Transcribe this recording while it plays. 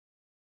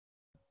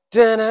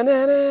Yep.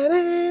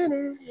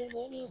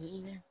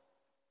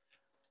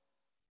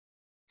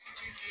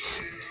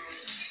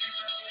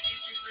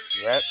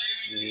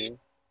 Mm-hmm.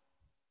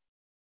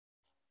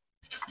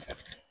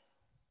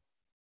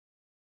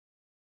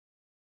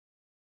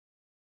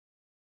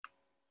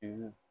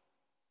 Mm-hmm.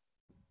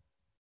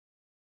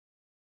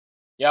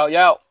 Yo,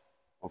 yo.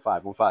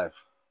 1-5, 1-5.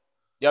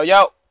 Yo,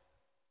 yo.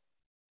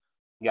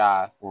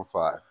 Yeah.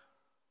 1-5.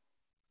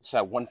 It's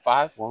at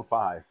 1-5?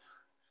 1-5.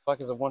 Fuck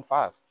is a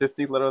 1-5?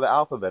 15th letter of the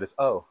alphabet is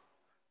O.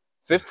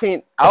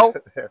 15. Oh.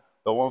 The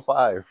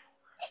 1-5.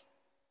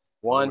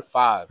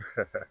 1-5.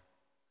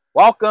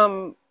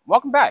 Welcome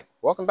back.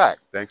 Welcome back.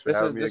 Thanks for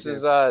having me This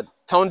again. is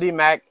Tone D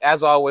Mac,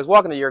 as always.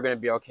 Welcome to You're Gonna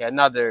Be Okay.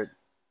 Another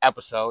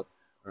episode.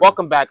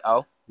 Welcome back,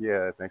 O.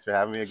 Yeah, thanks for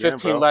having me again,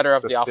 15 bro. letter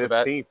of the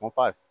alphabet. 15th,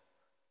 1-5.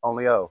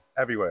 Only O,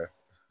 everywhere.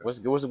 What's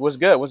good? What's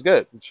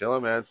good?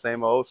 Chilling, man.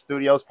 Same old.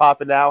 Studios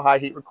popping now. High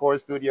Heat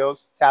Record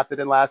Studios. Tapped it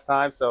in last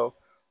time, so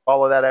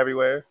follow that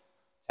everywhere.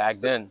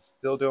 Tagged in.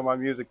 Still doing my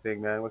music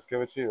thing, man. What's good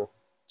with you?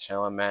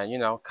 Chilling, man. You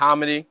know,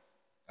 comedy,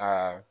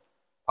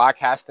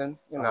 podcasting,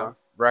 you know,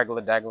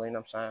 regular degular, you know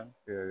what I'm saying?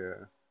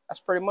 Yeah. That's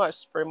pretty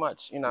much,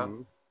 you know.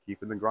 Mm-hmm.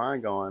 Keeping the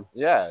grind going.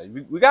 Yeah,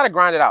 we got to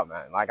grind it out,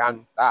 man. Like,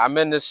 I'm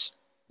in this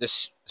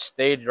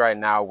stage right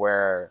now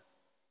where,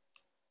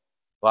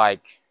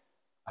 like,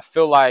 I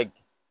feel like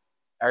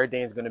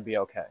everything's going to be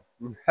okay.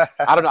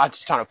 I don't know. I'm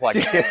just trying to plug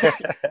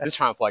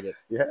it.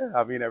 Yeah,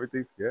 I mean,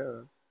 everything's,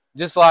 yeah.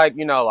 Just like,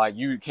 you know, like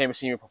you came and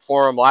see me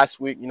perform last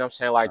week, you know what I'm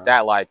saying? Like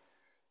that, like.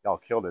 Y'all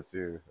killed it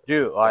too.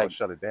 Dude, like.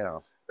 Shut it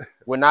down.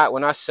 when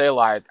I say,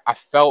 like, I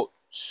felt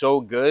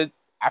so good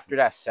after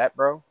that set,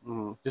 bro.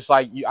 Mm-hmm. Just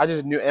like, I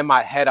just knew in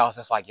my head, I was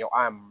just like, yo,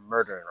 I'm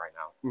murdering right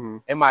now. Mm-hmm.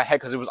 In my head,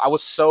 because I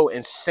was so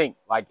in sync.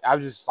 Like, I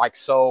was just, like,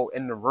 so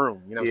in the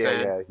room, you know what I'm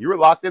saying? Yeah, you were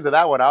locked into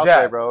that one, I'll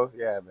say, bro.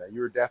 Yeah, man,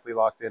 you were definitely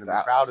locked in.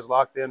 The crowd is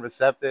locked in,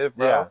 receptive,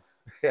 bro.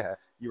 Yeah,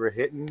 you were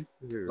hitting.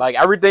 Dude. Like,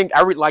 everything,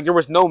 like, there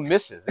was no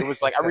misses. It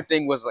was, like,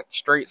 everything was, like,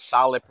 straight,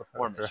 solid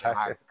performance.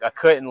 Right. I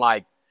couldn't,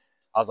 like,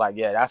 I was like,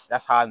 yeah,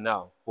 that's how I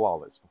know.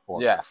 Flawless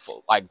performance. Yeah,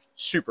 like,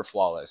 super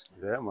flawless.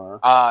 Yeah, man.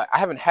 I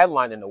haven't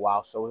headlined in a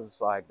while, so it was,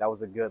 like, that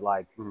was a good,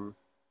 like, you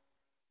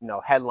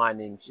know,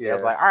 headlining. Yeah. I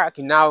was like, all right,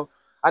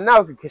 I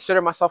now can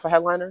consider myself a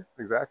headliner.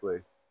 Exactly.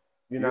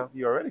 You know,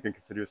 you already can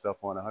consider yourself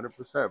one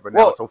 100%, but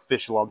now it's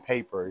official on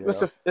paper. You know?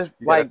 It's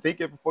you like, gotta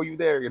think it before you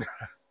there. You know,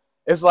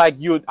 it's like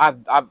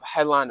I've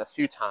headlined a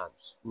few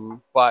times,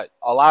 but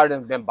a lot of them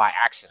have been by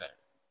accident.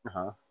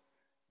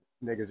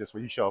 Niggas just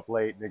when you show up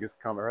late, niggas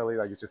come early,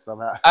 like it's just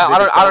somehow. I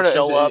don't know.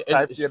 Show up,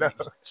 type, you know,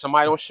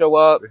 somebody don't show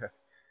up.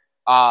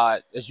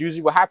 It's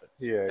usually what happens.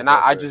 Yeah, and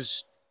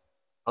exactly.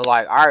 I'm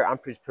like, all right, I'm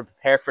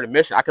prepared for the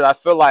mission because I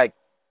feel like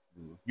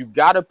you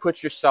gotta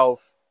put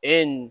yourself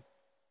in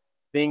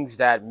things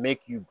that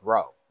make you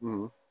grow.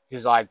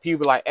 Because like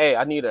people are like, hey,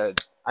 I need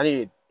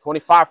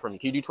 25 from you.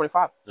 Can you do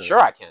 25? Yeah. Sure,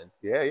 I can.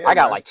 Yeah. I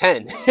got like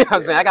 10. You know what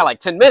I'm saying? I got like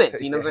 10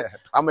 minutes. You know what I'm saying?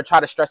 I'm gonna try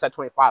to stretch that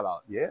 25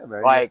 out. Yeah,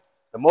 man. Like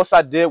the most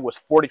I did was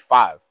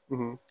 45,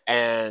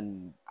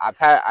 and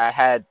I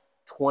had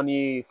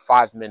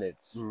 25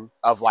 minutes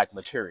of like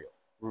material.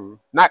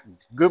 Not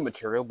good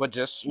material, but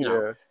just you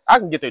know, I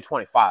can get there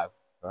 25,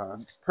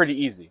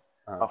 pretty easy.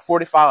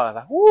 45, I was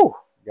like, whoo.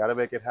 You gotta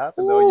make it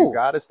happen, though. You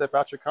gotta step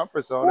out your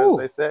comfort zone, as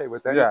they say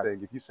with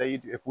anything.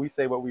 If we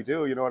say what we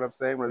do, you know what I'm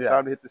saying. When it's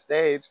time to hit the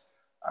stage,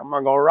 I'm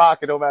not gonna rock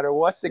it, no matter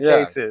what the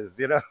case is.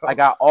 You know, like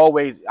I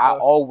always,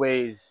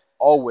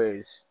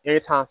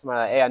 anytime somebody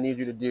like, hey, I need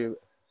you to do,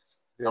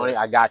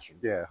 I got you.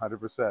 Yeah,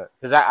 100%.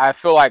 Because I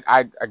feel like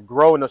I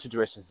grow in those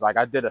situations. Like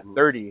I did a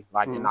 30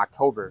 like in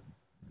October.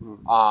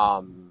 Did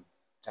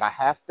I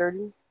have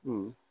 30?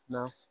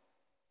 No.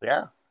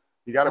 Yeah,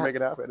 you gotta make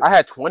it happen. I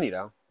had 20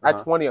 though. I had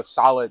 20 of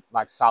solid.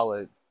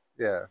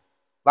 Yeah.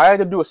 Like I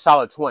could do a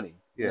solid 20. You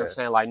know what I'm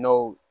saying? Like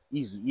no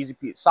easy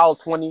piece. Solid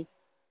 20,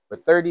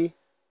 but 30.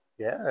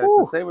 Yeah, it's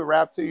the same with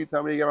rap too. You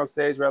tell me to get on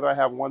stage, whether I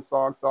have one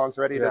songs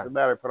ready, it doesn't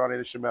matter. Put on an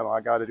instrumental. I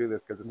got to do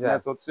this because it's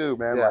mental too,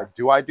 man. Like,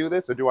 do I do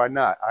this or do I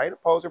not? I ain't a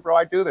poser, bro.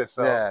 I do this.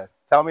 So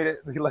tell me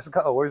let's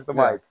go. Where's the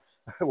mic?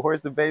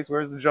 Where's the bass?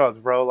 Where's the drums,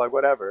 bro? Like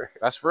whatever.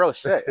 That's real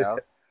shit, yo.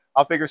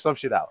 I'll figure some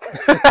shit out.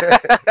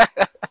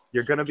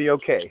 You're gonna be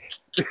okay.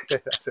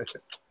 You're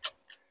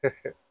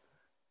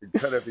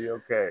gonna be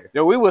okay.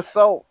 Yo, we was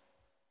so.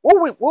 We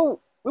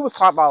was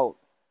talking about.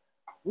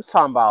 We was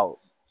talking about.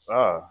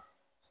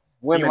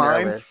 Women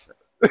felines.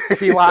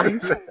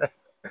 Felines.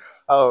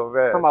 Oh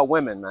man. Talking about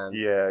women, man.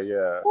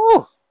 Yeah.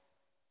 Woo.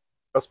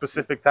 A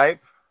specific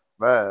type,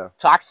 man.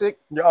 Toxic.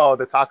 Oh,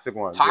 the toxic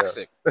one.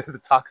 Toxic. Yeah. The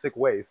toxic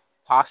waste.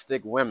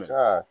 Toxic women.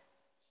 God.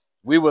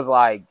 We was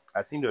like.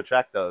 I seem to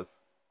attract those.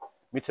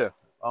 Me too.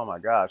 Oh my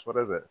gosh, what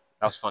is it?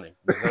 That was funny.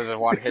 There's a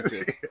one hit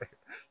to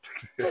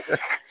it.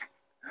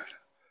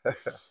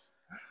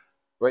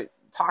 Wait,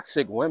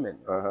 toxic women.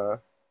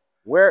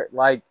 Where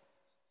like.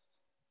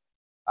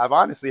 I've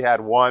honestly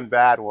had one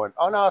bad one.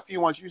 Oh no, a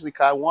few ones. Usually,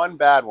 one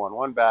bad one,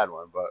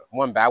 but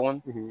one bad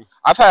one.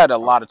 I've had a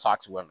lot of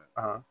toxic women.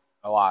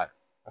 A lot.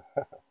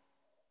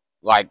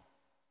 Like,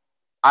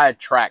 I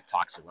attract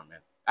toxic women.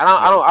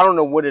 I don't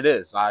know what it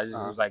is. I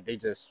just like they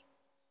just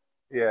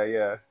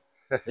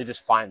they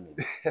just find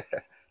me.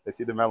 They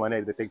see the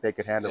melanated, they think they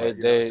can handle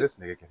it. This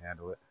nigga can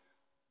handle it.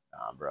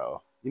 Nah,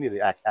 bro, you need to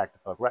act the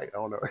fuck right. I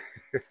don't know.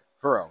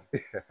 For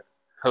real.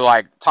 Cause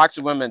like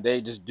toxic women,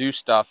 they just do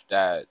stuff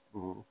that.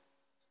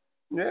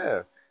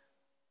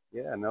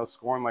 No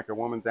scorn like a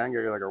woman's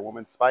anger, like a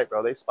woman's spite,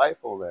 bro. They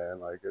spiteful, man.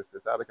 Like it's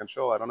out of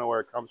control. I don't know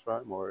where it comes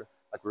from, or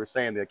like we were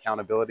saying, the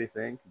accountability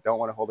thing. You don't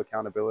want to hold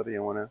accountability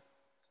and want to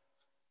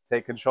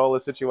take control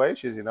of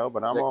situations, you know.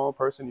 But I'm my own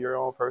person, you're your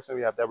own person.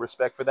 We have that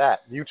respect for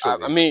that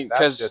mutually. I mean,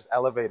 that's just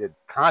elevated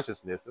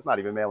consciousness. It's not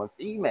even male and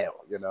female,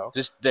 you know.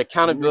 Just the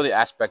accountability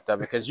aspect of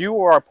it, because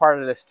you are a part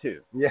of this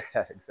too. Yeah,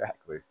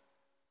 exactly.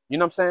 You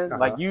know what I'm saying?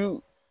 Like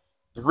you.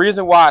 The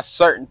reason why a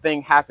certain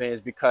thing happened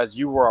is because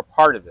you were a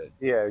part of it.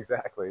 Yeah,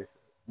 exactly.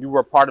 You were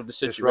a part of the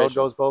situation. This road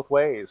goes both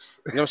ways.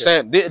 You know what I'm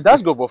saying? It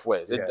does go both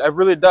ways. It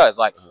really does.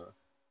 Like,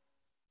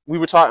 we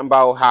were talking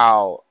about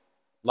how,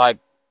 like,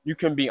 you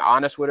can be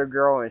honest with a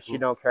girl and she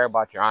don't care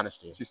about your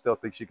honesty. She still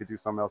thinks she could do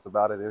something else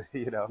about it,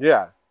 you know?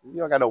 Yeah. You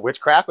don't got no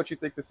witchcraft. What you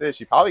think this is?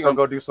 She probably gonna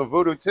go do some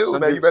voodoo too,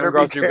 man. You better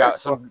be careful.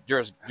 Some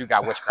girls do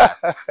got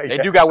witchcraft. They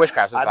do got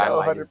witchcraft inside. I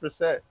know,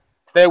 100%.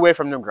 Stay away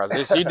from them girls.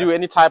 If she do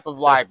any type of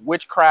like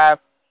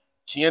witchcraft,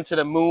 she into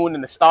the moon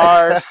and the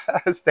stars.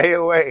 Stay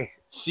away.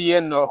 She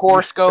in the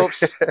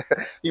horoscopes.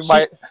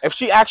 Might. If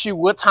she asks you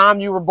what time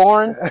you were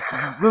born,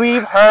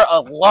 leave her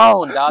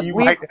alone, dog.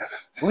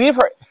 Leave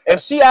her. If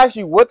she asks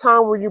you what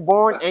time were you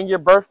born and your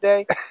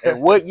birthday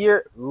and what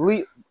year,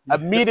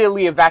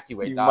 immediately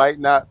evacuate. You dog. Might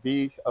not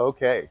be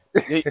okay.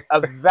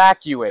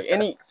 Evacuate.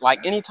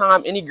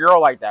 Anytime, any girl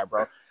like that,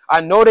 bro. I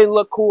know they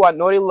look cool. I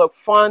know they look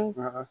fun.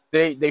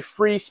 They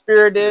free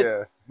spirited.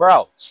 Yeah.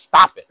 Bro,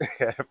 stop it.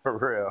 Yeah, for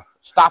real.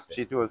 Stop it.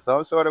 She's doing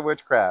some sort of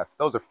witchcraft.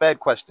 Those are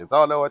Fed questions. I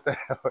don't know what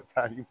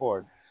time you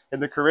born. In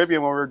the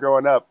Caribbean, when we were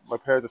growing up, my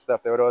parents and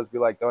stuff, they would always be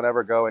like, don't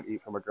ever go and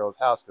eat from a girl's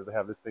house because they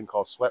have this thing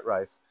called sweat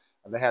rice.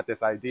 And they had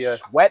this idea.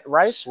 Sweat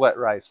rice? Sweat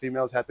rice.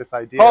 Females had this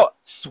idea. Oh,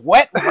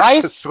 sweat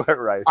rice? Sweat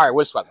rice. All right,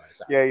 what's sweat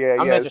rice? Yeah.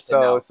 I'm interested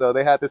now. So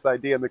they had this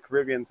idea in the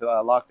Caribbean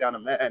to lock down a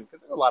man,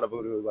 because there's a lot of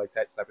voodoo, like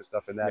that type of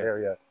stuff in that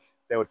area.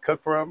 They would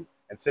cook for him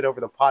and sit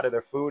over the pot of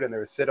their food, and they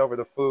would sit over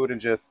the food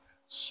and just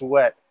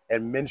sweat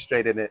and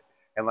menstruate in it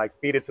and like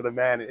feed it to the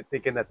man,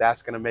 thinking that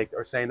that's going to make,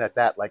 or saying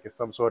that like is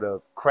some sort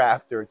of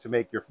craft or to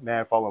make your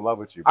man fall in love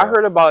with you, bro. I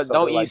heard about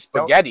don't eat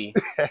spaghetti.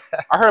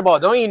 I heard about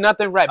don't eat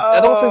nothing red.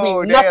 Don't feed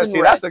me nothing see,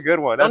 red. That's a good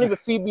one. Don't even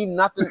feed me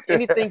nothing,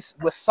 anything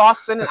with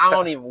sauce in it. I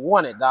don't even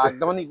want it, dog.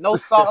 Don't eat no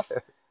sauce.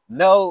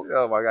 No.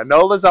 Oh my God.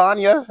 No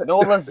lasagna. No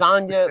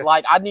lasagna.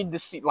 Like I need to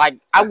see. Like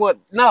I would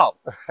no.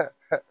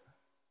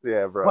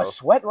 Yeah, bro. What,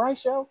 sweat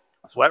rice, yo?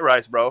 Sweat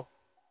rice, bro.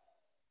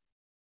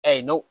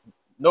 Hey, no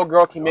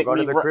girl can make me.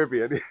 To the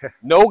Caribbean.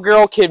 No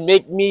girl can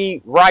make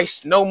me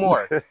rice no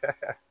more.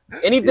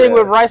 Anything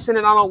with rice in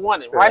it, I don't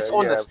want it. Rice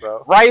on this.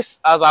 Bro. Rice,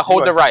 I was like,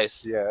 hold the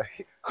rice. Yeah.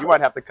 You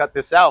might have to cut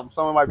this out.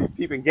 Someone might be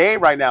peeping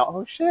game right now.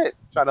 Oh shit!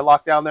 Trying to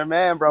lock down their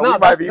man, bro. No, we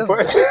might be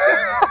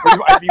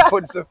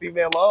putting some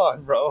female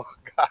on, bro.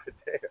 God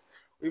damn.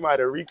 We might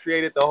have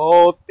recreated the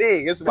whole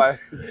thing. It's my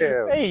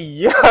damn. Hey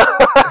yo.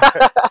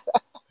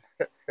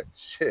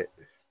 Shit.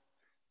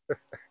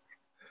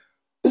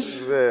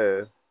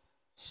 Man.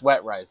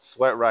 Sweat rice,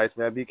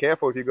 man. Be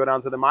careful if you go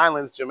down to the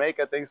islands,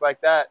 Jamaica, things like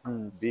that.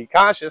 Be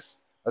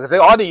conscious. Because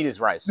all they eat is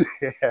rice.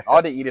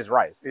 All they eat is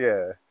rice.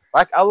 Yeah.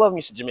 Like I love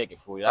me some Jamaican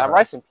food.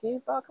 Rice and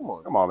peas, dog. Come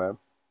on, man.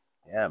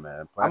 Yeah,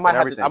 man. I might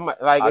have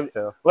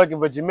to. Look,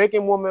 if a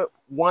Jamaican woman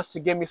wants to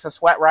give me some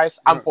sweat rice,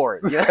 I'm for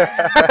it. You know?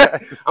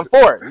 I'm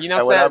for it. You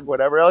know what I'm saying?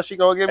 Whatever else she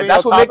gonna give me.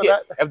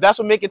 If that's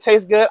what make it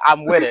taste good,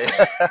 I'm with it.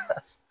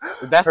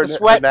 If that's the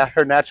sweat.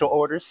 Her natural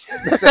orders.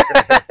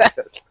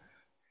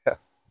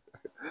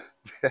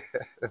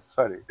 That's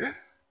funny.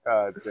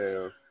 God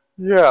damn.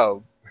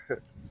 Yo.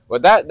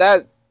 But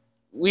that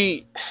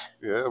we.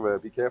 Yeah, man.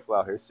 Be careful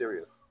out here.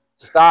 Serious.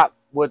 Stop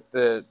with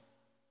the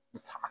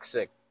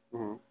toxic.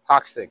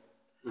 Toxic.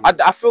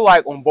 I feel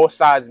like on both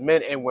sides,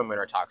 men and women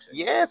are toxic.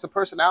 Yeah, it's a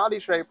personality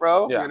trait,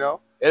 bro. Yeah. You know,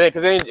 it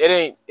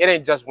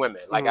ain't just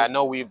women. Like I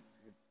know it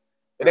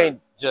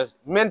ain't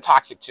just men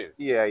toxic too.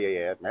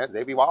 Yeah. Man,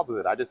 they be wild with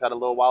it. I just had a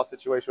little wild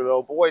situation with an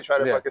old boy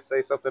trying to fucking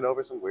say something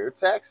over some weird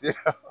text. You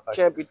know,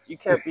 you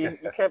can't be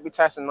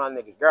texting my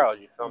niggas girls.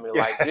 You feel me?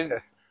 Like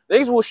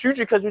niggas will shoot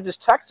you because you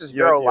just text this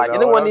girl. Like it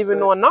wasn't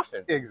even on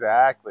nothing.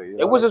 Exactly.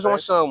 It was just on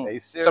some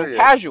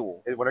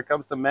casual. When it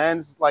comes to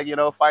men's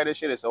fighting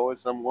shit, it's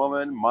always some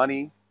woman,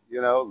 money. You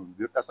know,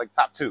 that's like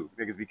top two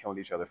niggas be killing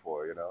each other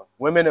for. You know,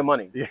 women and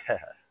money. Yeah.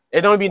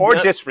 It don't be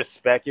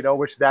disrespect. You know,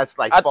 which that's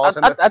like I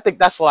think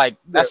that's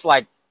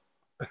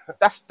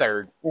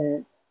third.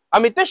 I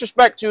mean,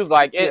 disrespect too,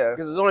 like because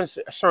there's only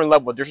a certain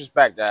level of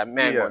disrespect that a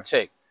man gonna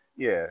take.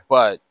 Yeah.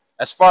 But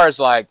as far as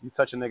like you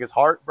touch a nigga's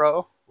heart,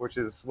 bro, which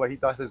is what he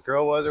thought his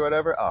girl was or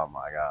whatever. Oh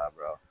my God,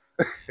 bro.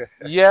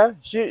 Yeah.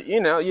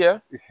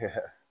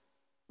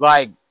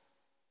 Like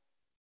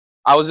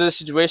I was in a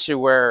situation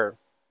where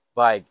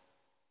like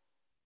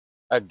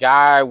a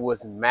guy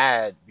was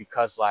mad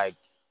because like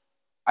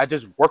I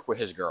just worked with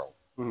his girl.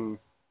 Mm-hmm.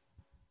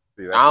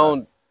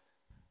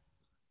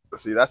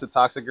 See, that's a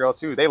toxic girl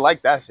too. They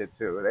like that shit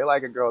too. They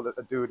like a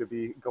dude to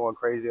be going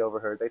crazy over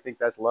her. They think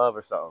that's love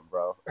or something,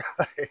 bro.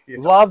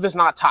 Love is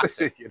not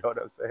toxic. You know what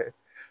I'm saying?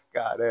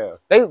 God damn.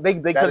 They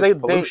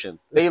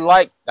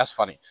like, that's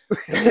funny.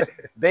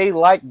 They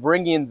like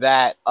bringing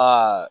that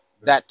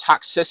that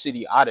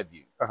toxicity out of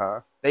you.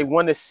 They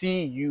want to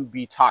see you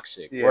be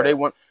toxic,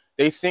 or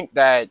they think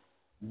that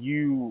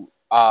you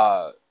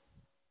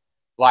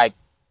like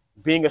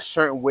being a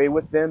certain way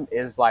with them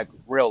is like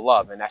real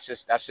love, and that's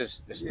just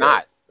it's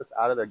not. It's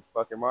out of their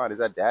fucking mind. Is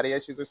that daddy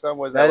issues or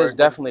something? That is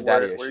definitely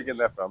daddy issues. Where are you getting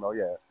that from? Oh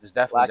yeah, it's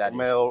definitely black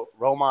male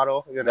role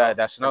model. You know,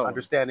 that's no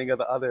understanding of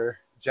the other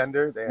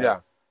gender. Damn. Yeah,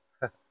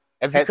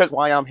 that's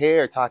why I'm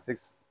here, toxic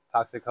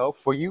hoe,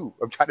 for you.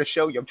 I'm trying to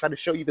show you. I'm trying to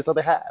show you this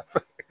other half.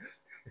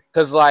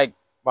 Because like,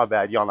 my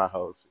bad, y'all not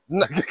hoes.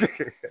 No,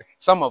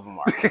 some of them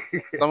are.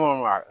 Some of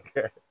them are.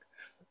 Okay.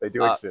 They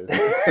do exist.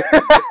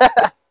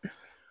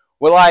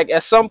 Well, like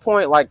at some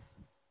point, like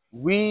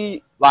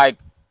we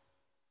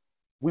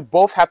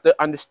both have to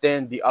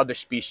understand the other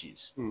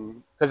species,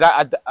 because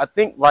I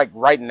think like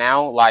right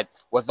now, like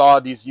with all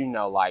these, you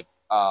know, like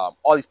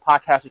all these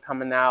podcasts are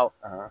coming out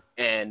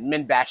and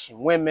men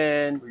bashing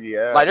women,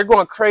 like they're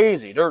going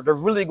crazy. They're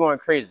really going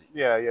crazy.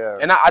 Yeah.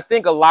 And I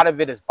think a lot of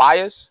it is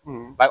bias.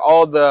 Like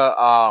all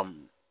the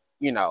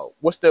you know,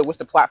 what's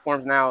the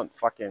platforms now?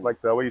 Fucking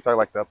like the, what are you talking,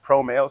 like the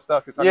pro male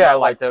stuff? Yeah,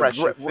 like the Fresh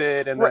and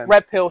Fit and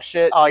red pill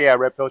shit. Oh yeah,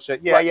 red pill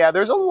shit. Yeah, yeah.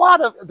 There's a lot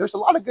of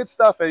good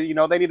stuff, and you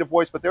know they need a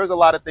voice, but there's a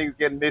lot of things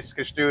getting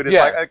misconstrued. It's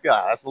like,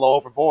 God, that's a little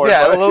overboard.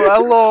 Yeah, a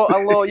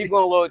little. You're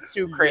going a little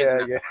too crazy.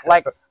 Yeah.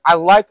 Like I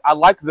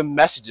like the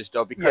messages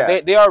though,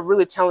 because they are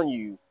really telling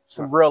you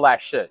some real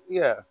ass shit.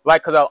 Yeah.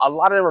 Like, because a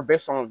lot of them are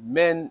based on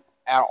men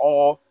at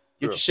all.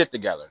 Get your shit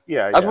together.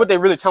 Yeah. That's what they're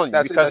really telling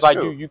you, because like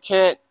you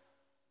can't.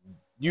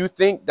 You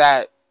think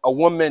that a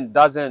woman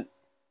doesn't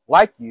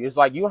like you. It's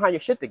like you don't have your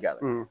shit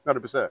together.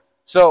 100%.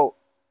 So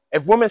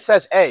if woman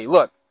says, hey,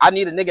 look, I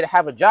need a nigga to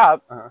have a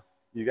job, how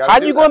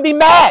you going to be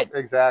mad?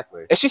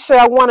 Exactly. If she said,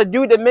 I want a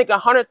dude to make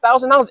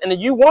 $100,000, and if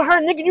you want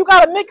her, nigga, you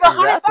got to make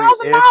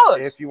 $100,000.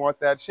 If you want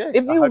that chick.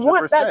 If you 100%.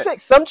 Want that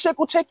chick. Some chick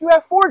will take you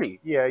at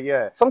 40.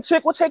 Yeah. Some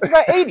chick will take you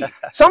at 80.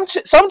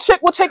 Some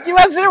chick will take you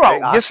at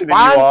 0.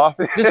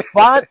 Just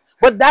fine.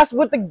 But that's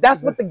what the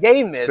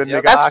game is.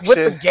 That's what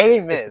the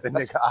game is. The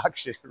nigga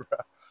auction, bro.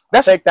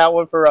 I'll take that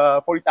one for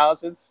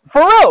 $40,000.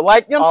 For real,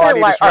 like, you know what I'm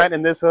saying? Like, rent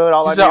in this hood.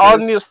 All I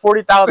need is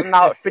 $40,000,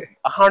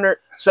 $100.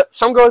 So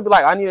some girls be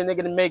like, I need a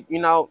nigga to make, you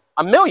know,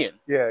 $1 million.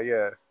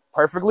 Yeah.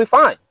 Perfectly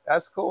fine.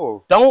 That's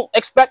cool. Don't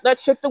expect that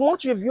chick to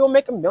want you if you don't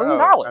make $1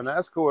 million. And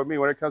that's cool with me.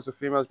 When it comes to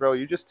females, bro,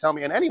 you just tell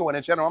me, and anyone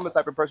in general, I'm the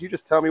type of person, you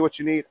just tell me what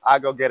you need, I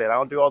go get it. I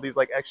don't do all these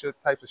like extra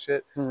types of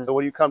shit. So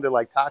when you come to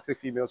like toxic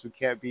females who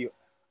can't be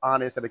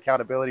honest and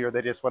accountability, or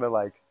they just want to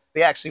like,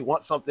 they actually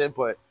want something,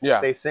 but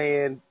they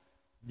saying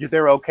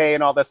they're okay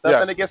and all that stuff,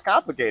 then it gets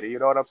complicated. You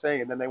know what I'm saying?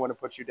 And then they want to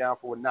put you down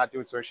for not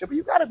doing certain shit. But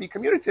you got to be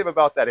communicative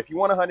about that. If you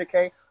want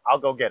 100K, I'll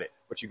go get it.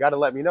 But you got to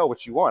let me know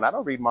what you want. I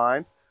don't read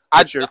minds.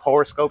 Your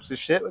horoscopes and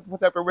shit.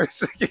 Whatever.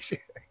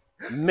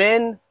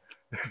 Men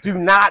do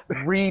not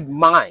read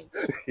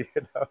minds. You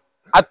know?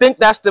 I think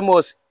that's the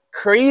most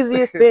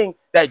craziest thing,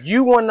 that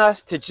you want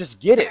us to just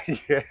get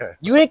it. Yeah.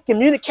 You ain't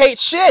communicate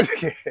shit.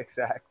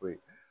 Exactly.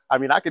 I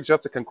mean, I could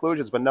jump to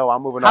conclusions, but no,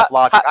 I'm moving off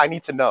logic. I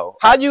need to know.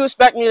 How do you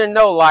expect me to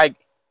know, like,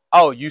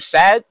 oh, you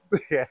sad?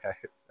 Yeah.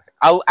 Exactly.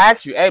 I'll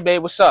ask you, hey,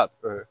 babe, what's up?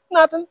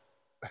 Nothing.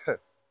 All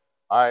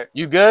right.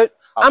 You good?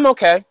 I'm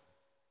okay.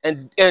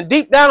 And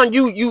deep down on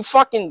you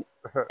fucking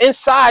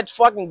inside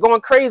fucking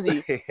going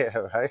crazy. Yeah,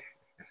 right.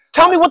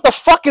 Tell me what the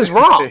fuck is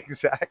wrong.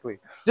 Exactly.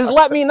 Just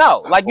let me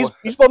know. Like, you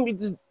supposed to be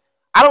just,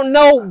 I don't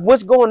know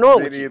what's going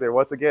on with you. Either.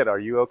 Once again, are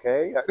you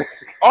okay?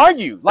 Are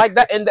you? Like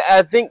that, and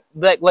I think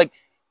that, like,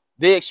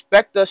 they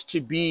expect us to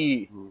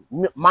be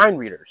mind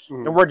readers,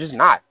 and we're just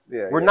not.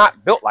 Yeah, we're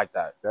not built like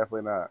that.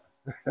 Definitely not.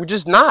 We're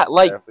just not.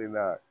 Like, definitely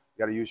not. You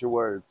got to use your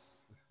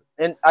words.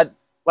 And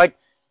like,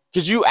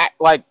 cause you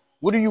act like,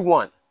 what do you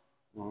want?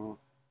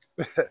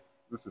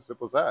 It's as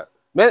simple as that.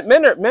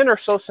 Men are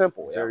so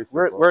simple. Very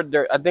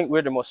simple. I think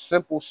we're the most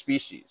simple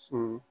species.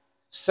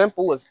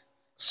 Simple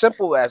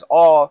as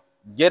all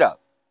get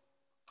up.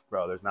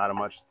 Bro, there's not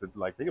much to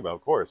like think about.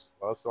 Of course,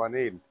 what else do I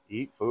need?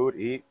 Eat,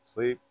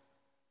 sleep,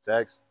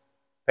 sex.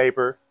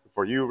 Paper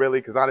for you, really,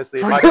 because honestly,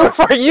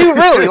 for you,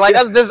 really, like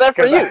that's that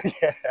for you.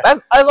 Yeah.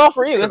 That's all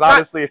for you. It's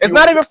honestly, it's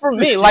not even for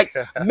me. Like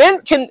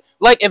men can,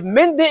 like, if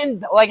men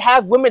didn't like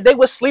have women, they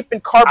would sleep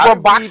in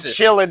cardboard boxes,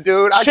 chilling,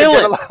 dude.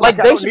 Chilling. Like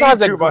Dave Chappelle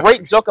has a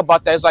great joke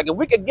about that. It's like, if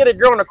we could get a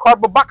girl in a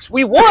cardboard box,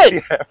 we would.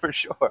 Yeah, for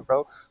sure,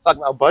 bro. Talk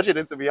about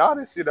budgeting, to be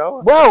honest, you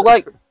know, bro.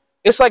 Like,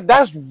 it's like,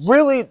 that's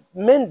really,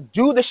 men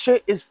do the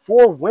shit is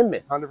for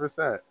women.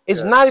 100%.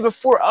 It's not even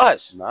for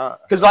us. Nah.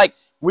 Because like,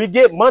 we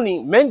get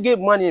money, men get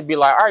money and be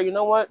like, all right, you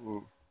know what?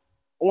 I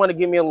want to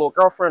give me a little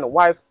girlfriend, a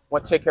wife,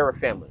 want to take care of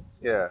family.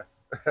 Yeah.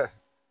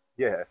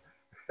 Yeah.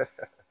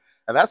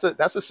 And that's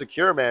a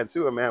secure man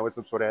too, a man with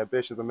some sort of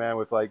ambitions, a man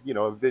with, like, you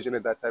know, a vision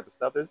and that type of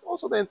stuff. There's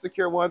also the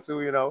insecure ones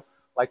who, you know,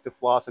 like to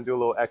floss and do a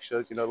little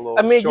extras, you know, the little.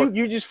 I mean,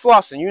 you just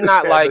flossing. You're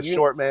not like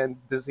short man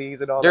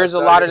disease and all. There's that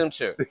a lot of them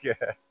too. Yeah.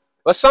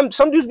 But some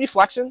dudes be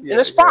flexing, and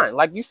it's fine.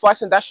 Like you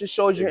flexing, that just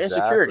shows your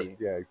insecurity.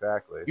 Yeah,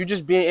 exactly. You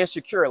just being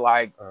insecure,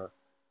 like,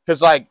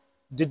 because like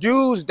the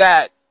dudes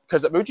that,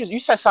 because you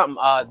said something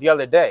the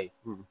other day.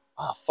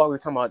 Oh fuck, we're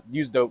talking about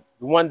the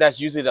one that's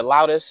usually the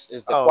loudest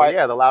is the quiet.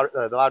 Yeah, the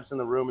loudest in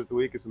the room is the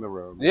weakest in the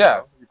room. Yeah, you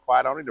know? You're quiet.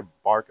 I don't need to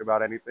bark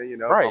about anything. You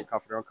know, right? I'm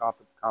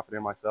confident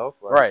in myself.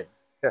 Like, right.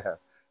 Yeah,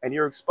 and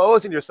you're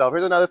exposing yourself.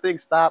 Here's another thing: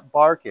 stop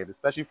barking,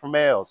 especially for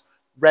males.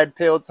 Red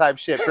pill type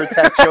shit.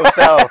 Protect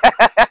yourself.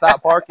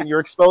 Stop barking. You're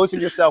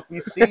exposing yourself. We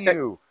see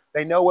you.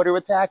 They know where to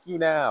attack you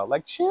now.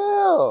 Like,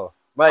 chill.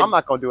 Like, I'm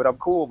not gonna do it. I'm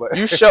cool, but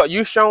you showing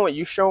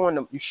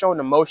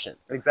emotion.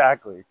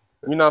 Exactly.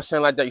 You know what I'm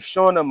saying? Like that. You're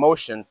showing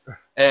emotion,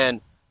 and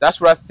that's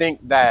what I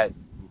think that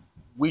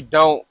we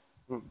don't.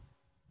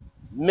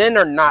 Men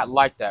are not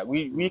like that.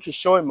 We can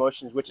show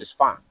emotions, which is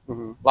fine.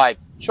 Like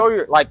show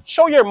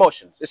your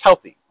emotions. It's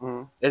healthy.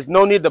 There's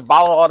no need to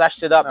bottle all that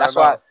shit up. That's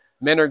why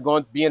men are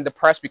going to be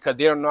depressed, because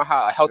they don't know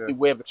how a healthy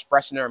way of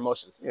expressing their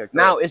emotions. Yeah,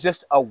 now it's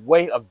just a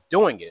way of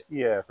doing it.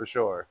 Yeah, for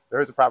sure.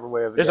 There is a proper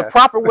way of. There's a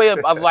proper way of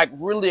like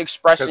really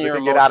expressing your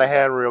emotions. Get out of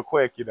hand real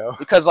quick, you know.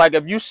 Because like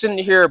if you sitting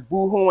here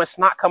boo-hooing and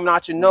snot coming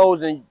out your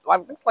nose, and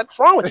like what's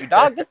wrong with you,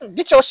 dog?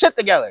 Get your shit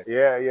together.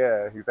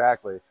 Yeah,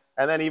 exactly.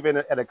 And then even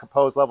at a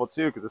composed level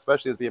too, because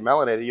especially as being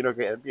melanated, you know,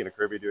 being a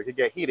Caribbean dude, it could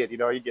get heated. You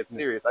know, you get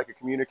serious. I could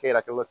communicate.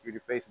 I could look you in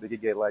your face, and they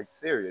could get like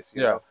serious.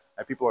 You know,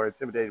 and people are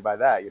intimidated by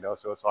that. You know,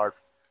 so it's hard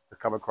to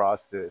come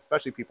across to,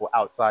 especially people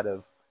outside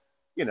of,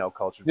 you know,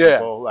 culture. Yeah.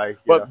 People, like,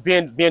 but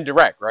being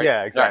direct, right?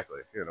 Yeah, exactly.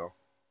 Right. You know,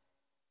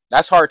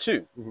 that's hard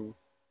too.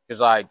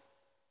 Because like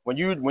when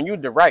you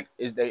direct,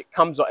 it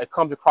comes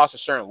across a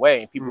certain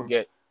way, and people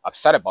get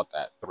upset about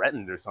that,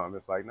 threatened or something.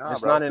 It's like, nah,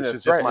 it's bro, not in this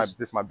is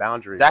just my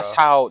boundary. That's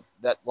bro.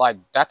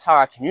 That's how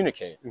I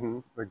communicate.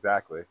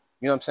 Exactly.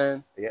 You know what I'm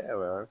saying? Yeah,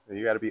 man.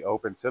 You got to be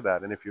open to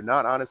that. And if you're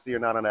not, honestly,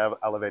 you're not on an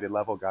elevated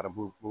level, got to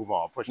move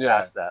on, push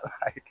past that.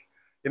 Like,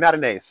 you're not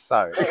an ace.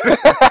 Sorry.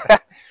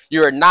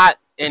 You're not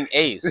an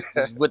ace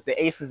with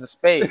the aces of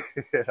spades.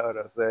 You know what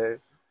I'm saying?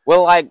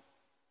 Well, like,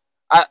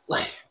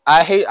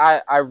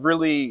 I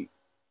really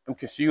am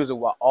confused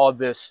about all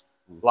this.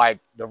 Like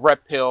the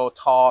red pill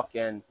talk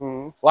and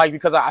like,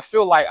 because I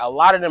feel like a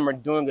lot of them are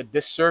doing a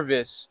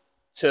disservice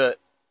to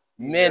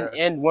men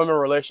and women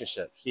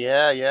relationships.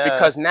 Yeah.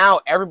 Because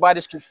now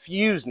everybody's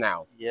confused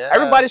now. Yeah.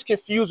 Everybody's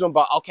confused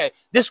about, okay,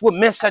 this is what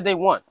men said they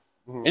want.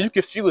 And you're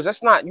confused.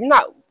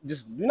 You're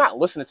not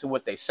listening to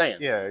what they're saying.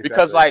 Yeah, exactly.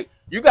 Because like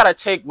you gotta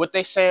take what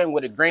they're saying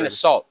with a grain of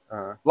salt.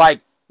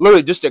 Like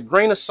literally just a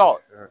grain of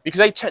salt.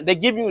 Because they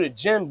give you the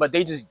gym, but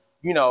they just,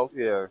 you know,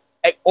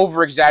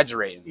 over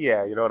exaggerating.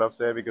 Yeah, you know what I'm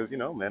saying? Because, you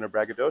know, men are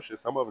braggadocious.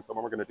 Some of them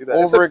are going to do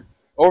that.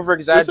 Over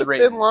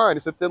exaggerating. It's a thin line.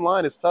 It's a thin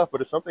line. It's tough,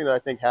 but it's something that I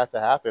think had to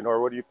happen. Or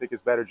what do you think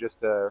is better, just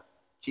to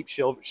keep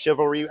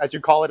chivalry, as you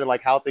call it, and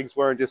like how things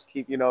were, and just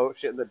keep, you know,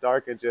 shit in the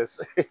dark and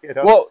just, you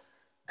know? Well,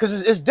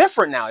 because it's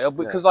different now, yo.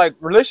 Because like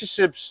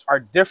relationships are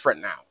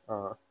different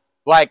now.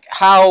 Like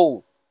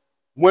how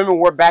women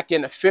were back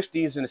in the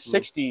 50s and the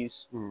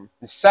 60s and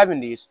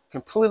 70s,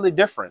 completely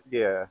different.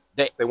 Yeah,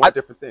 they want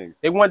different things.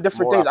 They want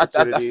different things.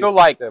 I feel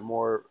like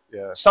more,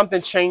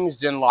 something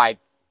changed in like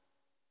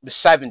the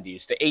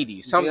 70s, the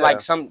 80s.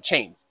 Something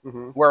changed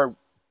where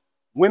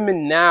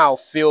women now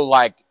feel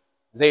like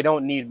they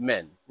don't need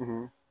men.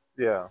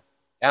 Yeah,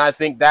 and I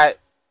think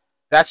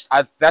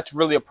that's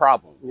really a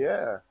problem.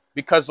 Yeah,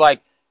 because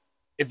like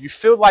if you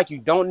feel like you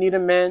don't need a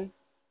man,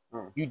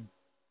 you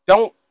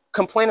don't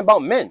complain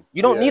about men.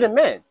 You don't need a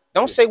man.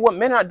 Don't say what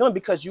men are doing,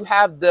 because you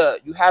have the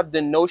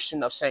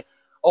notion of saying,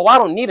 "Oh, I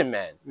don't need a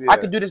man. I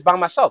could do this by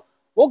myself."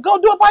 Well, go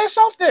do it by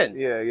yourself then.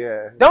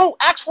 Yeah. Don't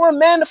ask for a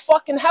man to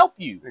fucking help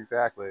you.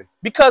 Exactly.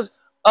 Because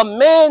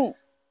men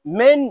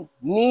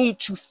need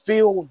to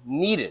feel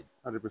needed.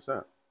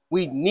 100%.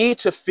 We need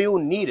to feel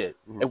needed.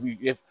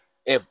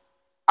 If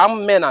I'm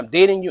a man, I'm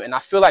dating you, and I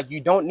feel like you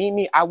don't need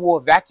me, I will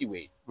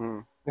evacuate.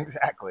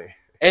 Exactly.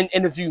 And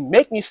if you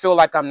make me feel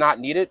like I'm not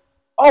needed,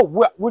 oh,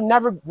 we're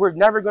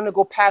never gonna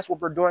go past what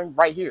we're doing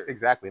right here.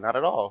 Exactly. Not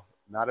at all.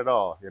 Not at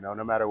all. You know,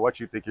 no matter what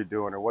you think you're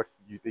doing or what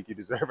you think you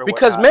deserve.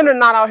 Because men are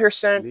not out here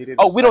saying,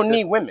 "Oh, we don't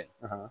need women."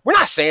 We're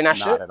not saying that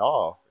shit. Not at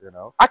all. You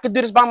know, I could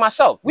do this by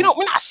myself. We're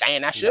not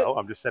saying that shit. No,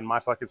 I'm just setting my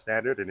fucking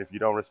standard, and if you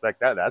don't respect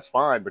that, that's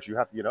fine. But you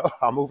have to, you know,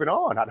 I'm moving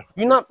on.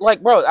 You know,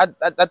 like, bro,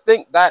 I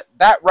think that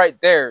right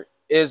there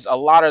is a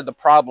lot of the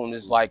problem.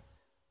 Is like,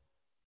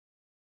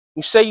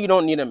 you say you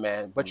don't need a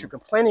man, but you're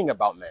complaining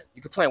about men.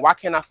 You complain, why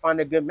can't I find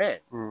a good man?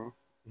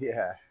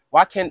 Yeah.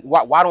 Why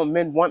don't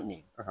men want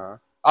me?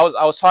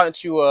 I was talking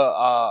to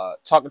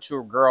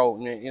a girl,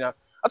 you know,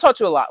 I talk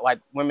to a lot, like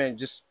women,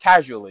 just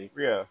casually.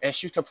 Yeah. And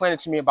she's complaining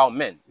to me about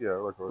men. Yeah,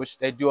 of course. Which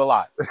they do a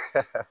lot.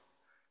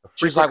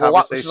 She's like,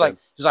 well, she's like,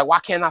 why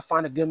can't I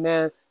find a good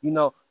man? You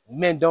know,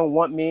 men don't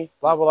want me,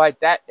 blah blah, like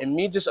that. And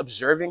me just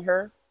observing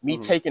her, me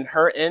taking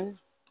her in.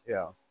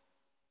 Yeah.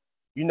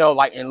 You know,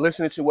 like, and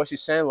listening to what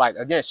she's saying, like,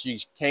 again,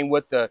 she came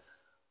with the,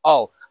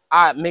 oh,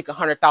 I make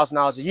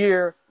 $100,000 a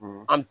year.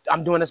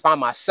 I'm doing this by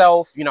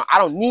myself. You know, I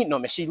don't need no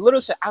man. She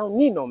literally said, I don't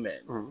need no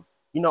man.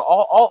 You know,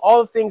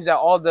 all the things that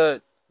all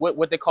the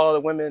what they call the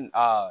women,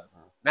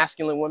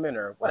 masculine women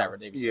or whatever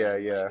they be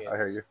saying. Yeah, I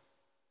hear you.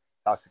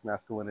 Toxic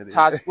masculinity.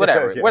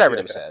 Whatever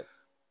they said.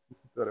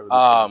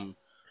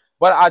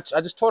 But I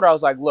just told her, I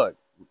was like, look,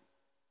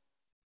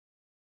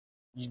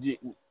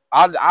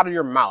 out of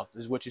your mouth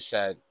is what you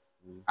said.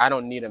 I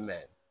don't need a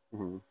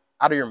man.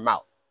 Out of your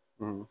mouth.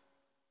 And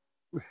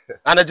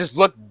I just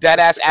looked dead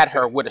ass at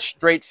her with a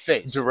straight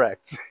face.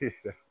 Direct.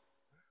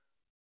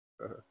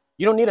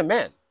 You don't need a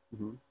man.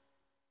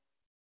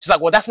 She's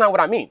like, well, that's not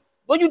what I mean.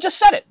 Well, you just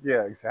said it.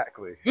 Yeah,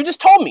 exactly. You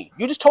just told me.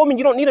 You just told me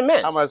you don't need a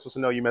man. How am I supposed to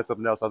know you meant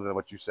something else other than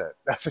what you said?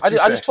 That's what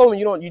I just told me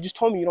you don't. You just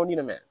told me you don't need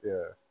a man.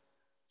 Yeah.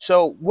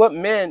 So what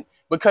man?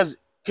 Because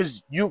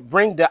you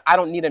bring the I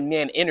don't need a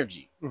man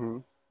energy,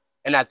 and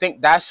I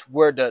think that's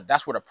where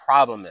the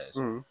problem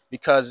is.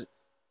 Because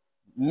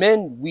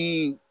men,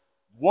 we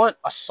want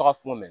a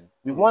soft woman.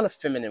 We want a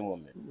feminine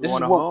woman. This is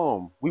what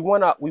home. We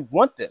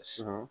want this.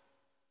 You know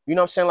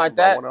what I'm saying, like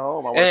that.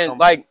 And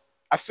like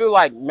I feel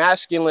like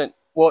masculine.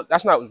 Well,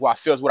 that's not what I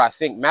feel. Is what I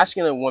think.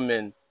 Masculine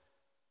women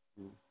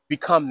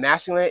become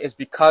masculine is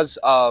because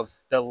of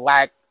the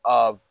lack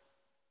of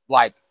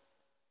like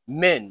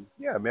men.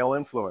 Yeah, male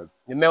influence.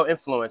 The male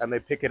influence, and they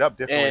pick it up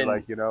differently.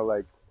 Like, you know,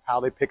 like how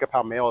they pick up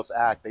how males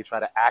act. They try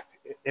to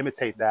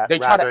imitate that. They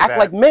try to act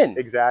like men.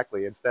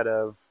 Exactly, instead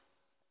of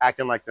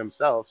acting like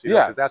themselves. You know,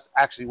 because that's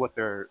actually what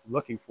they're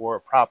looking for,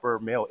 a proper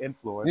male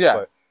influence. Yeah.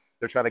 But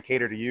they're trying to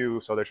cater to you,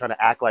 so they're trying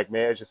to act like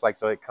men. It's just like,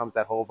 so it comes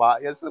that whole vibe.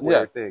 It's a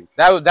weird thing.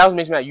 That was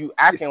makes me mad. You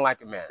acting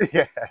like a man.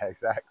 Yeah,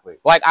 exactly.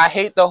 Like, I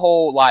hate the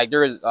whole, like,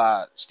 there's,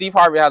 Steve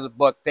Harvey has a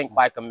book, Think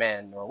Like a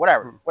Man, or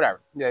whatever.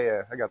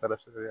 Yeah, I got that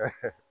upstairs.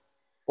 Yeah.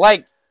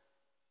 Like,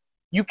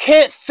 you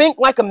can't think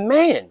like a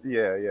man.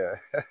 Yeah.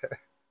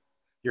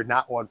 You're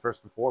not one,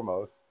 first and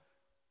foremost.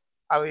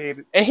 I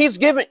mean... And he's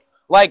giving,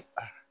 like,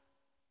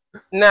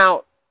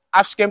 now,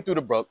 I've skimmed through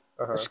the book.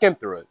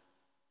 Skimmed through it.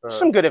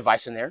 Some good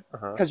advice in there.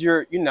 Because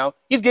you know,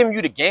 he's giving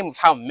you the game of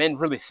how men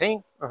really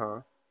think.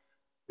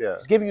 Yeah.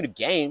 He's giving you the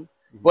game.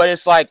 But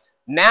it's like,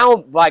 now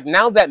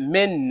that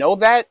men know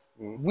that,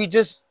 we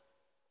just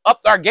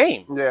upped our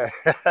game. Yeah,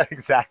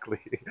 exactly.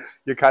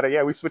 You're kind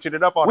of, we switching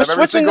it up on them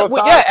every single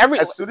time.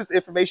 As soon as the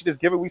information is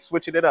given, we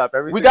switching it up.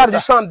 We got to do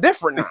something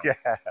different now.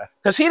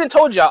 Because he didn't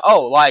told y'all,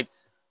 oh, like,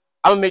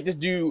 I'm going to make this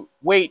dude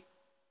wait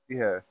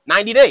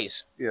 90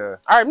 days. Yeah.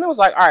 All right, man was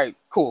like, all right,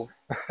 cool.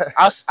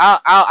 I'll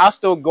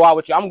still go out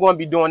with you. I'm going to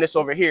be doing this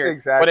over here.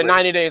 Exactly. But in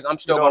 90 days, I'm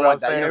still going to want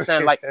that. You know what I'm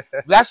saying? Like,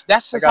 that's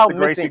just how the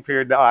Gracie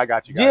period. No, I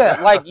got you.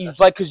 Like,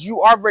 because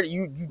you already,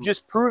 you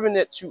just proven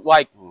it to,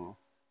 like,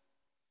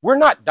 we're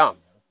not dumb.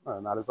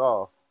 No, not at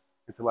all.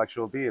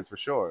 Intellectual beings, for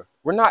sure.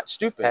 We're not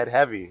stupid. Head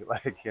heavy,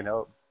 like, you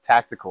know,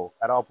 tactical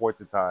at all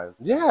points in time.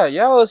 Yeah,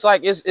 it's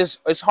like,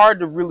 it's hard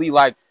to really,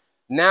 like,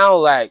 now,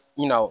 like,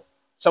 you know,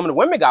 some of the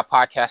women got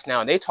podcasts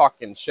now, and they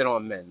talking shit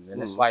on men.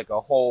 And it's like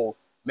a whole...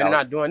 Men are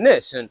not doing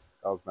this, and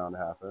that was bound to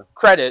happen.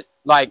 Credit,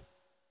 like,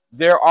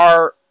 there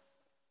are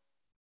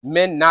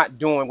men not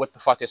doing what the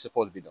fuck they're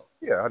supposed to be doing.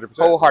 Yeah, 100%.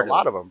 Wholeheartedly. A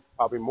lot of them,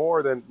 probably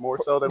more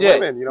so than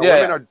women. You know,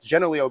 women are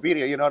generally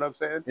obedient. You know what I'm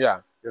saying? Yeah.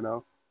 You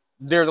know,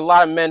 there's a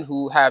lot of men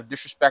who have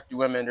disrespected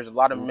women. There's a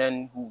lot of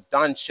men who've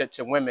done shit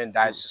to women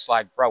that's just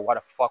like, bro, why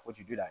the fuck would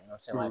you do that? You know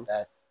what I'm saying? Like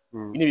that.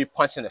 You need to be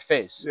punched in the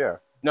face. Yeah.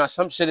 You know,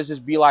 some shit is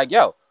just be like,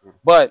 yo,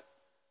 but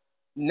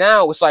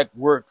now it's like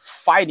we're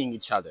fighting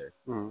each other.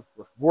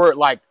 We're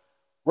like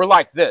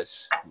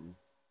this,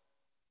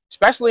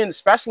 especially in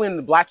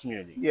the black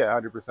community. Yeah,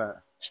 100%.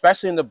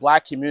 Especially in the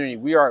black community,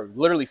 we are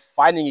literally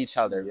fighting each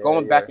other,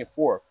 going back and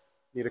forth.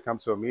 Need to come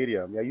to a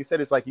medium. Yeah, you said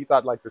it's like you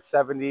thought like the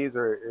 70s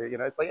or you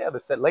know, it's like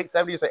the late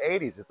 70s or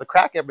 80s. It's the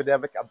crack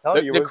epidemic. I'm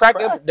telling you, the crack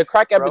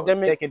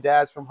epidemic. Taking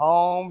dads from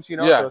homes, you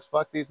know, so it's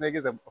fuck these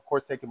niggas, and of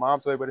course taking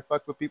moms away, but it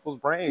fucks with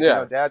people's brains. You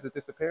know, dads is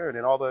disappearing,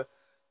 and all the,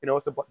 you know,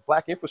 it's a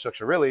black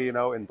infrastructure, really, you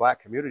know, in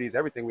black communities,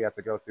 everything we have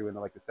to go through in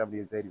like the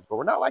 70s, 80s. But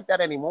we're not like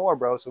that anymore,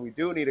 bro. So we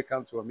do need to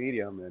come to a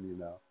medium and, you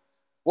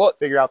know,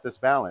 figure out this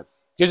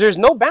balance. Because there's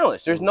no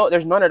balance. There's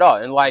none at all.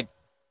 And like,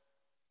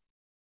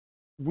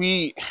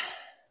 it's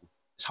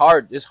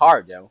hard. It's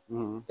hard, yo.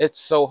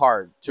 It's so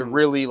hard to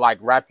really like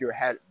wrap your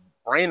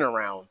brain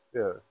around.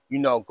 Yeah. You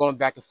know, going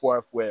back and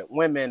forth with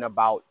women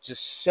about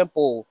just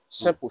simple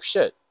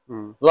shit.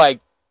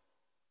 Like,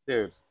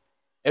 dude.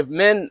 If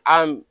men,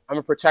 I'm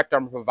a protector,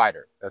 I'm a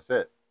provider. That's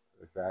it.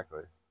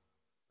 Exactly.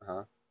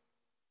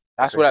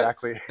 That's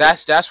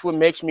what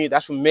makes me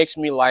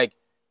like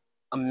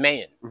a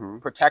man.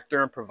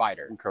 Protector and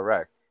provider.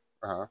 Correct.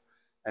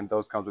 And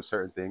those comes with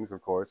certain things,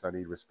 of course. I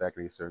need respect,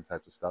 I need certain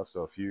types of stuff.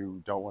 So if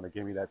you don't want to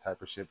give me that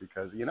type of shit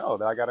because, you know,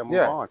 that I got to move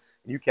on.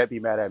 You can't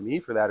be mad at me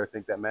for that or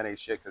think that men ain't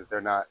shit because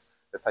they're not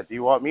the type. Do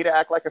you want me to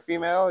act like a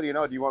female? You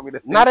know, do you want me to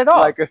think not at all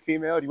like a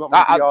female? Do you want me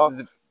to be all...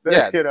 you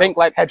know, think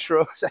like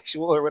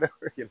heterosexual or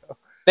whatever, you know.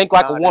 Think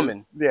like a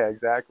woman. Yeah,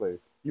 exactly.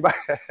 You might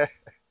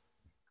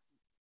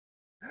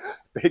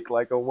think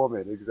like a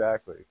woman,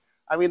 exactly.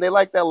 I mean, they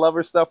like that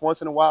lover stuff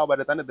once in a while,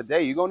 but at the end of the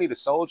day, you're going to need a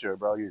soldier,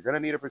 bro. You're going to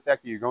need a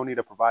protector. You're going to need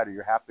a provider.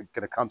 You're going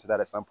to come to that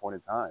at some point in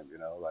time, you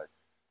know? Like,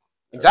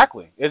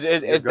 exactly. You're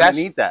going to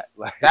need that.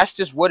 Like, that's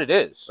just what it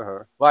is.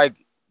 Like,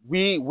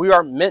 we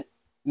are meant,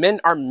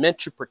 men are meant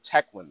to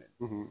protect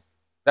women.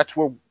 That's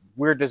what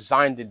we're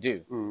designed to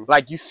do.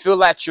 Like, you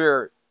feel at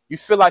your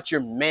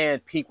man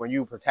peak when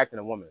you're protecting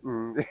a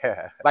woman.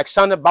 Yeah. Like,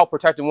 something about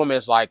protecting a woman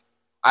is like,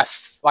 I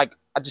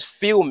just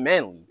feel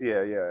manly.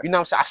 Yeah, yeah. You know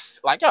what I'm saying?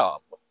 Like, yo,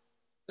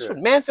 this is what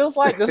man feels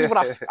like. This is what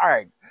I feel. All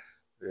right.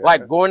 Yeah.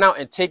 Like, going out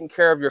and taking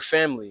care of your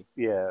family.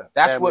 Yeah.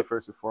 That's family what,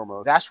 first and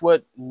foremost. That's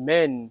what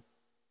men,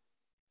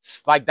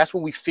 like, that's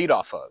what we feed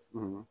off of. You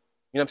know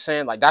what I'm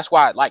saying? Like, that's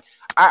why, like,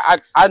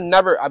 I've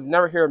never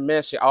heard a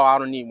man say, oh, I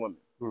don't need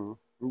women.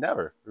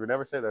 Never. We would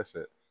never say that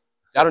shit.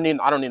 I don't need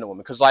a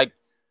woman. Because, like,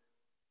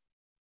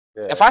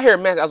 if I hear a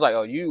man, I was like,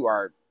 oh, you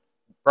are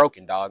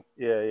broken, dog.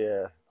 Yeah,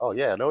 yeah. Oh,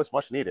 yeah. No, it's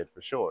much needed,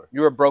 for sure.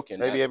 You are broken.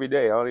 Maybe man. Every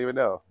day. I don't even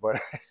know.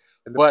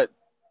 But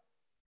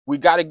we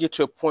got to get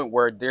to a point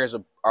where there's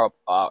a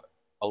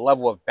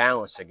level of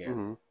balance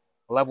again.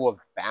 A level of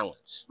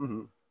balance.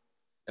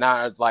 And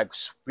I was like,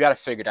 we got to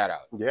figure that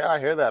out. Yeah, I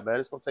hear that, man.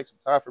 It's going to take some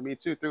time for me,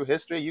 too. Through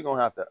history, you're going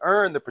to have to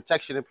earn the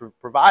protection and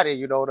provided,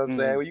 you know what I'm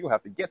saying? Well, you're going to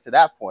have to get to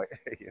that point,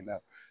 you know?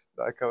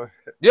 Like,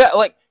 yeah,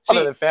 like,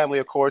 other than family,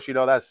 of course, you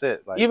know, that's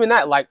it. Like, even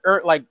that, like,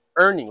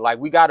 earning. Like,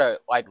 we got to,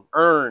 like,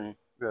 earn.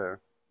 Yeah.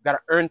 Got to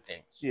earn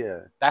things.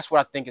 Yeah. That's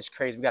what I think is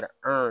crazy. We got to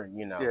earn,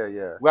 you know? Yeah,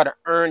 yeah. We got to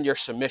earn your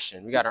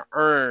submission. We got to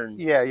earn.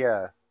 Yeah,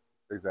 yeah.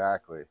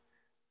 Exactly.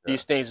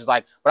 These things is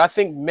like, but I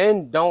think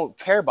men don't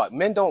care about it.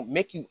 Men don't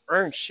make you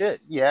earn shit.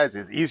 Yeah,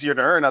 it's easier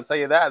to earn. I'll tell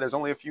you that. There's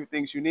only a few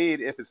things you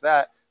need. If it's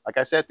that, like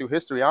I said, through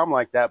history, I'm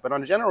like that. But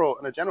on a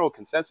general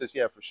consensus,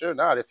 yeah, for sure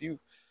not. If you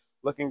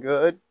looking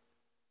good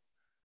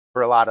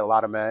for a lot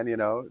of men, you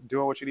know,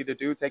 doing what you need to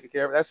do, taking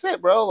care of it, that's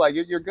it, bro. Like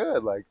you're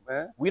good. Like,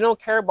 man, we don't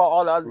care about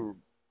all the other.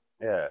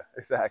 Yeah,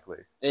 exactly.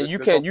 And you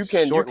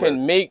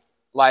can make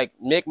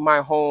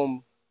my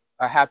home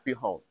a happy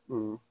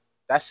home.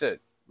 That's it.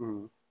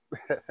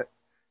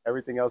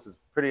 Everything else is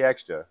pretty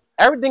extra.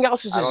 Everything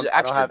else is just extra.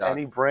 I don't have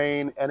any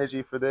brain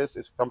energy for this.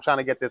 If I'm trying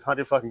to get this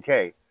 100 fucking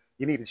K,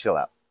 you need to chill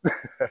out.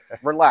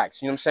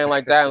 Relax. You know what I'm saying?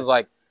 Like that. It was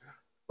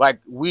like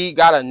we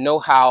gotta know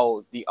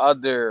how the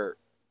other.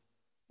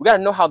 We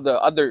gotta know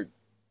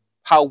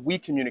how we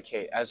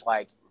communicate as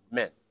like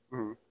men. You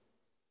know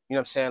what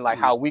I'm saying? Like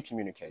how we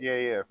communicate. Yeah,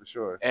 yeah, for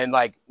sure. And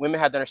like women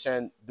have to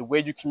understand the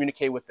way you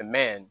communicate with the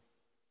man.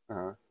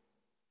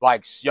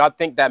 Like, y'all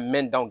think that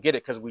men don't get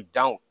it because we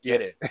don't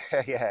get it.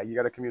 Yeah, you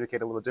got to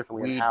communicate a little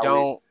differently. We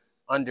don't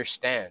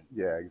understand.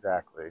 Yeah,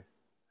 exactly.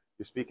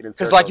 You're speaking in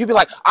circles. Because, like, you'd be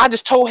like, I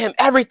just told him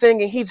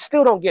everything and he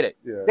still don't get it.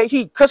 Yeah.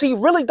 Because he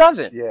really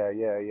doesn't. Yeah,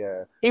 yeah,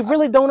 yeah. He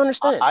really don't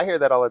understand. I hear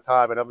that all the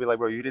time, and I'll be like,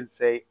 bro, you didn't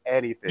say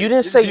anything. You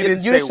didn't say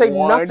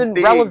nothing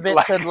relevant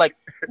to, like,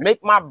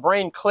 make my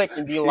brain click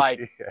and be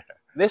like,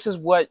 this is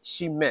what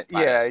she meant.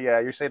 Yeah,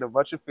 yeah. You're saying a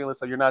bunch of feelings,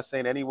 so you're not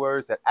saying any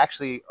words that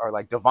actually are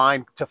like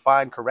defined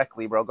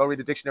correctly, bro. Go read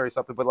the dictionary or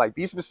something, but like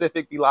be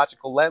specific, be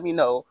logical. Let me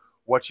know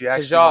what you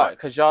actually want.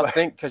 Cause y'all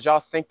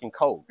think in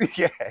code.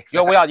 Yeah,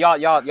 exactly. Yo,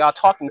 y'all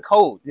talking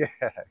code. Yeah,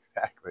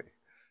 exactly.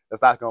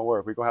 That's not gonna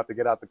work. We're gonna have to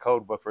get out the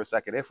code book for a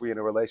second if we're in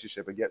a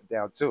relationship and get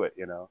down to it,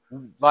 you know.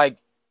 Like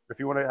if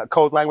you want a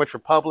code language for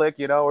public,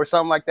 you know, or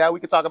something like that, we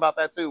can talk about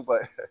that too.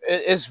 But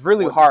it's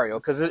really hard, yo,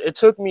 because it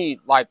took me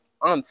like.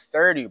 I'm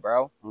 30,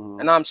 bro,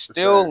 and I'm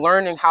still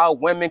learning how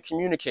women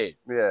communicate.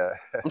 Yeah.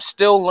 I'm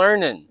still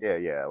learning. Yeah,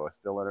 yeah. We're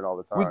still learning all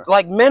the time.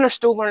 Like, men are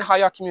still learning how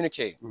y'all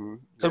communicate.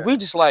 Because we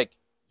just like,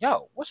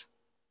 yo,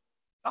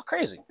 y'all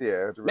crazy.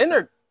 Yeah. Men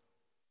are,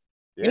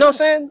 you know what I'm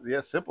saying?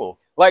 Yeah, simple.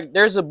 Like,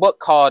 there's a book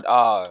called...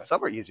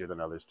 Some are easier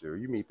than others, too.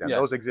 You meet them. Yeah.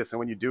 Those exist, and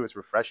when you do, it's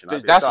refreshing.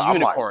 That's a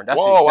unicorn. Like,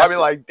 whoa, I mean,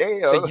 like,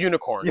 damn. It's a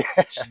unicorn.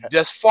 Yeah.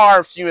 There's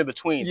far few in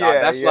between, dog.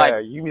 Yeah, that's like...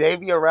 They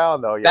be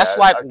around, though. Yeah. That's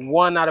like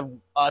 1 out of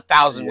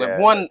 1,000. Yeah.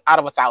 1 out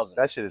of 1,000.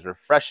 That shit is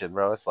refreshing,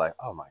 bro. It's like,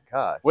 oh, my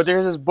gosh. Well,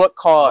 there's this book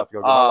called... Let's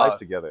go get my life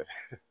together.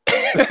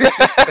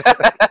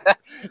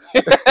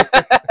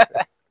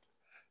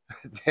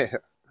 Damn.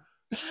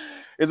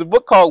 There's a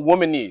book called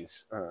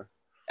Womanese.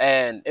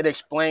 And it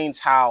explains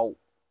how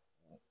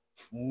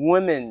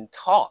women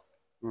talk.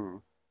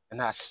 And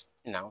that's,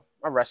 you know,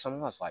 I read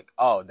something, I was like,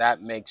 oh,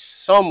 that makes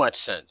so much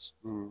sense.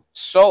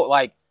 So,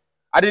 like,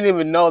 I didn't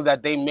even know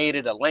that they made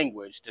it a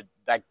language. To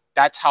like,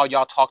 that's how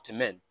y'all talk to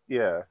men.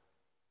 Yeah.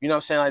 You know what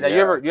I'm saying? Like, that.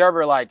 You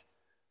ever, like,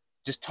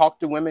 just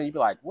talk to women, you'd be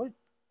like, what's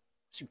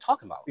she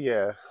talking about?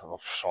 Yeah,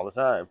 all the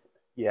time.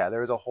 Yeah,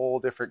 there's a whole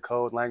different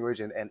code,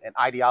 language, and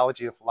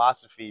ideology and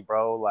philosophy,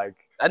 bro. Like,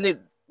 I need...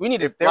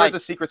 If there was a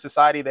secret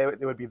society, it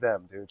would be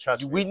them, dude.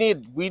 Trust me. We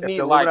need if the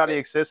Illuminati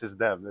exists, it's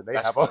them. They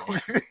have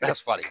That's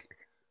funny.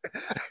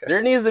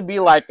 There needs to be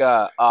like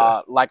a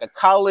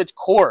college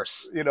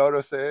course. You know what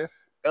I'm saying?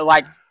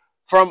 Like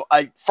from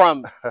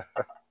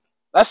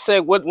let's say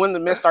when the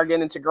men start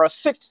getting into girls,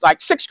 sixth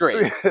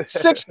grade,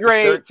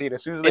 13.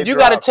 As soon as and you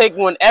got to take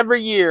one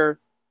every year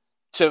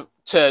to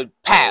to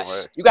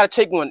pass. You got to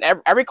take one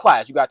every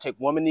class. You got to take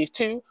woman needs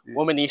 2,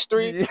 woman needs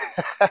 3,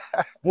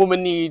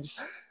 woman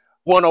needs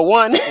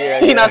 101. You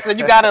know what I'm saying?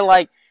 You got to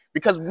like,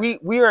 because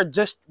we are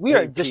just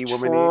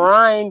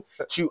trying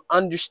to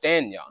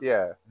understand y'all.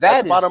 Yeah,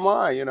 that's bottom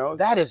line. You know,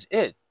 that is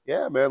it.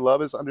 Yeah, man.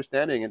 Love is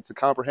understanding and to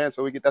comprehend.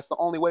 So that's the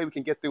only way we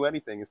can get through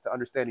anything is to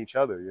understand each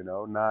other. You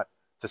know, not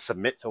to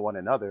submit to one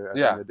another.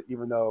 Yeah.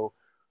 Even though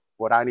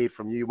what I need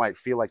from you might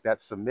feel like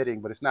that's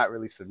submitting, but it's not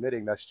really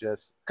submitting. That's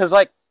just because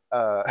like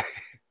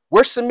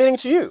we're submitting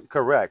to you.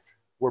 Correct.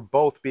 We're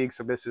both being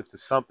submissive to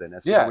something.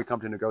 That's when we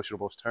come to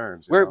negotiable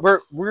terms.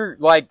 We're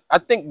like, I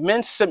think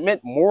men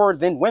submit more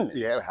than women.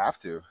 Yeah, they have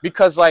to.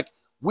 Because like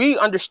we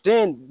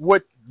understand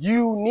what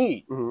you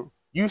need.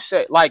 You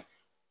say like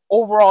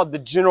overall the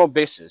general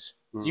basis.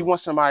 You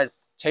want somebody to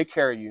take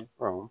care of you.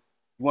 You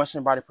want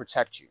somebody to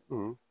protect you.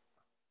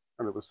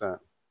 100%.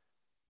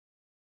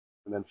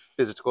 And then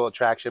physical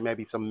attraction,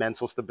 maybe some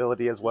mental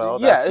stability as well.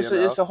 Yeah,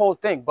 it's a whole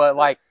thing. But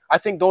like I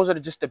think those are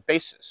just the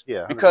basis.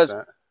 Yeah, 100%. Because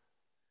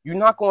you're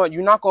not going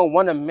to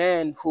want a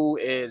man who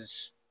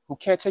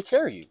can't take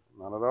care of you.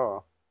 Not at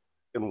all.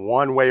 In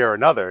one way or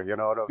another, you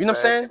know what I'm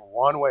saying? In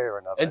one way or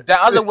another. And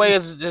the other way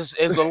is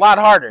a lot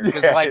harder.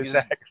 Yeah, like,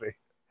 exactly.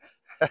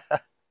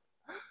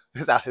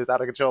 It's out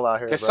of control out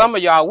here. Because some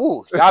of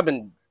y'all,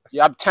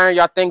 y'all tearing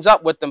y'all things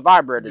up with them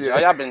vibrators. Yeah.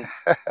 Y'all been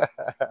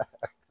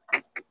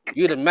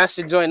you done messed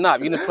the joint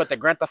up. You done put the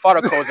Grand Theft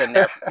Auto codes in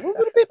there.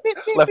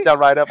 Left down,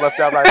 right up, left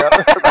down, right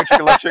up. Right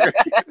trigger, left trigger.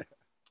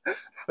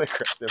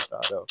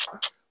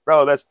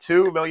 Bro, that's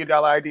 $2 million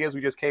ideas we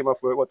just came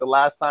up with. What the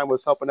last time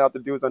was helping out the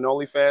dudes on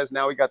OnlyFans.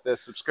 Now we got the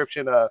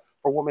subscription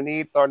for Woman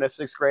Needs starting at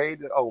 6th grade.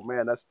 Oh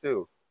man, that's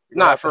 2.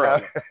 Not for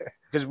real.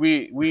 Because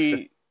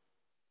we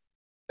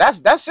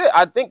that's it.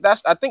 I think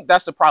that's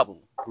the problem.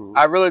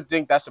 I really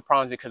think that's the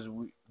problem because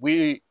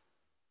we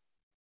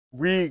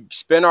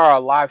spend our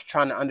lives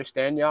trying to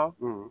understand y'all,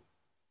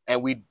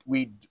 and we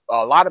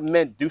a lot of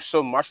men do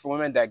so much for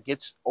women that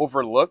gets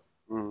overlooked,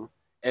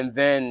 and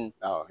then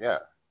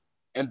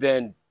and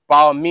then by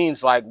all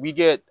means, like we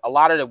get the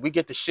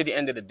shitty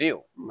end of the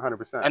deal.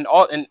 100%.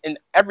 And in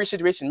every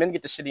situation, men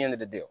get the shitty end of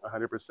the deal.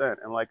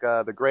 100%. And like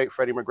the great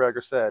Freddie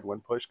McGregor said,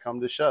 when push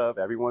come to shove,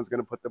 everyone's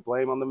gonna put the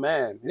blame on the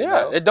man. You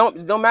know? It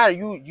don't matter.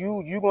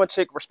 You gonna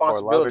take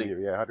responsibility. For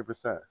loving you. Yeah,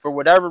 100%. For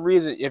whatever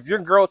reason, if your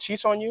girl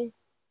cheats on you,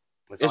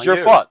 it's your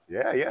fault.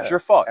 Yeah. It's your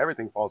fault.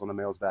 Everything falls on the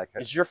male's back.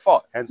 It's your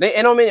fault. It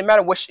don't even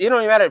matter it don't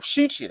even matter if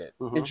she cheated.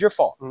 It's your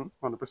fault.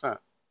 100%.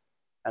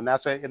 And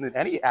that's why in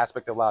any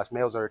aspect of life,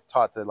 males are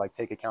taught to like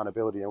take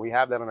accountability, and we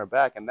have that on our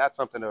back, and that's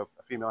something a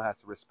female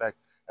has to respect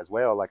as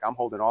well. Like I'm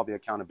holding all the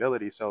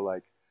accountability, so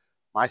like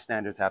my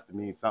standards have to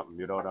mean something.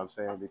 You know what I'm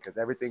saying? Because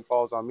everything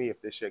falls on me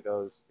if this shit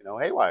goes,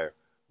 haywire.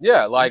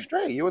 Yeah, like you're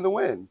straight, you in the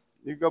wind.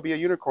 You go be a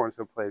unicorn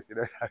someplace. You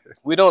know.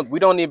 we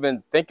don't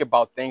even think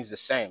about things the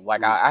same.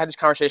 Like I had this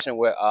conversation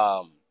with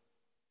a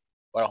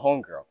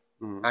homegirl.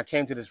 I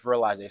came to this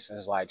realization.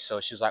 It's like,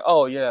 so she's like,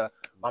 oh yeah,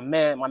 my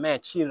man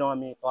cheated on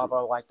me, blah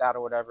blah, like that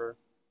or whatever.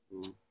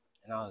 And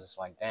I was just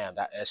like, damn,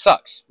 that it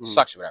sucks. It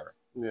sucks or whatever.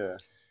 Yeah.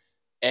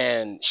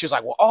 And she was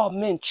like, well, all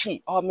men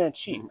cheat. All men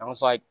cheat. I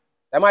was like,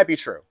 that might be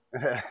true.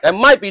 That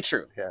might be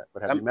true. Yeah,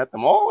 but have you met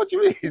them all? What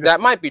you mean? That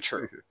might be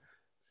true.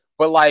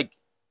 But like,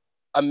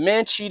 a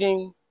man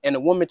cheating and a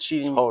woman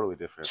cheating, totally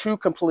different. 2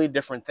 completely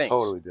different things.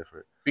 Totally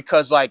different.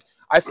 Because like,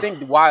 I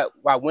think why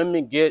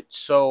women get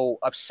so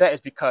upset is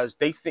because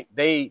they think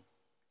they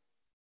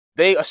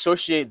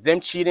associate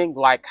them cheating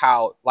like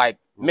how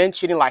men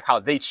cheating like how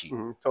they cheat.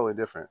 Totally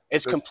different.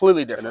 It's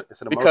completely different.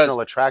 It's an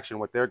emotional attraction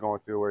what they're going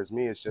through, whereas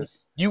me, it's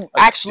just you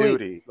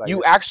actually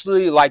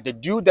like the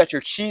dude that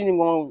you're cheating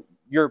on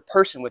your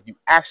person with. You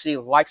actually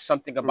like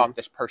something about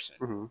this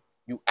person.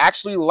 You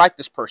actually like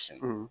this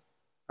person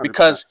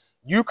because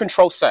you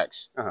control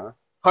sex.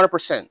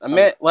 100%. A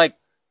man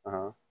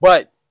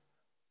but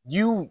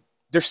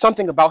there's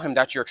something about him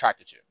that you're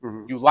attracted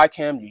to. You like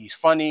him. He's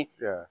funny.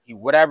 Yeah. He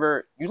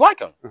whatever. You like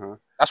him.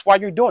 That's why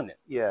you're doing it.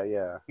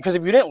 Yeah. Because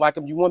if you didn't like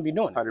him, you wouldn't be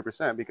doing it.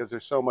 100%. Because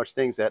there's so much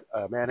things that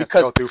a man has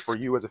to go through for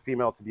you as a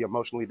female to be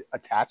emotionally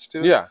attached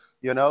to. Yeah.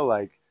 You know,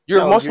 like you're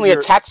emotionally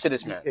attached to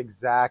this man.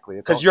 Exactly.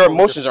 Because your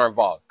emotions are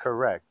involved.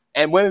 Correct.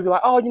 And women be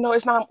like, oh,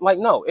 it's not like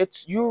no.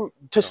 It's you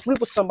to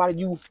sleep with somebody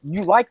you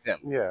like them.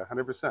 Yeah,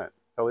 100%.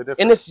 Totally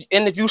different.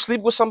 And if you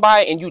sleep with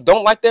somebody and you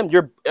don't like them,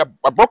 you're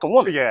a broken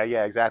woman. Yeah,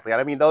 exactly. And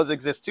I mean, those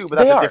exist too, but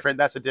that's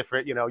a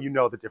different, you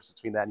know the difference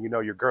between that and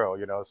your girl,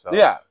 so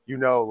you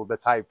know the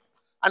type.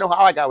 I know how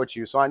I got with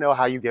you, so I know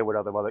how you get with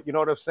other mother. You know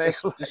what I'm saying?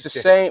 It's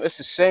the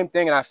same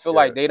thing, and I feel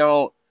like they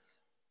don't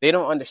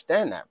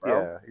understand that,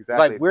 bro. Yeah,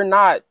 exactly. Like we're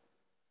not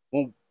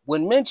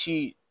when men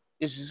cheat,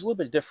 it's just a little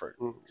bit different.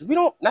 Because we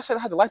don't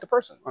necessarily have to like the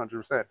person.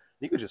 100%.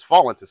 You could just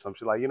fall into some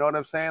shit, like, you know what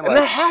I'm saying? And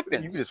that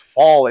happens. You can just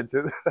fall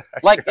into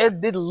like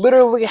it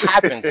literally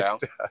happens, yo.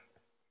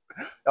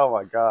 Oh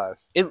my gosh.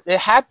 It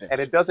happens. And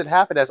it doesn't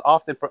happen as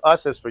often for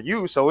us as for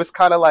you. So it's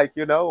kind of like,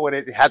 when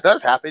it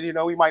does happen,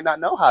 we might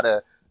not know how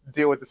to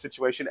deal with the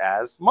situation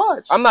as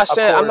much. I'm not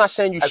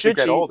saying you should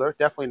get cheat. older,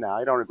 definitely now.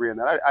 I don't agree on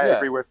that. I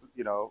agree with,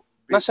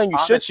 not saying you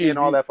should cheat and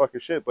all that fucking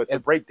shit, but to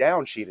break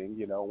down cheating,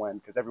 you know,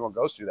 because everyone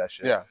goes through that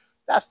shit. Yeah,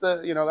 that's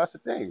the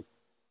thing.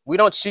 We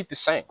don't cheat the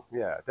same.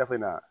 Yeah, definitely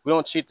not. We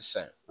don't cheat the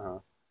same.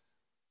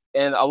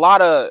 And a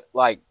lot of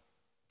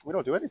we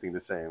don't do anything the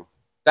same.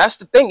 That's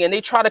the thing, and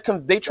they try to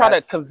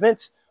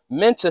convince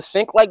men to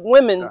think like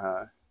women,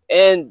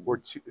 and we're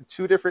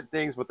two different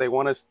things, but they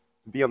want us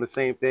to be on the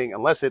same thing,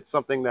 unless it's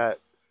something that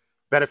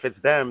benefits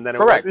them. Then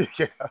correct,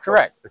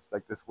 correct. It's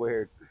like this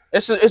weird.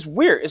 It's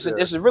weird.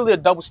 It's really a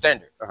double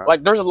standard.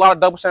 Like there's a lot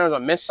of double standards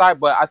on men's side,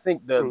 but I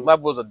think the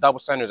levels of double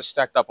standards are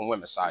stacked up on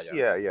women's side.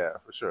 Yeah,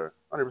 for sure,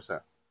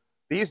 100%.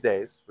 These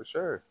days, for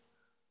sure.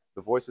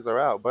 The voices are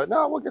out, but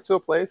no, we'll get to a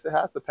place.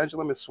 The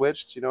pendulum has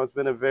switched. You know, it's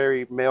been a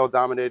very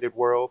male-dominated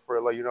world for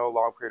a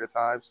long period of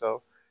time.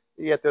 So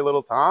you get their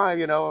little time,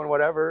 you know, and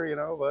whatever, you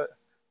know. But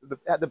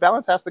the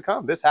balance has to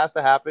come. This has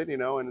to happen, you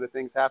know, and the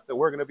things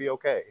we're gonna be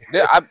okay.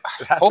 Yeah,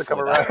 it has to come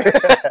around.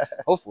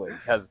 Hopefully,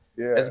 because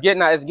it's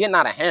getting out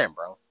of hand,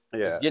 bro.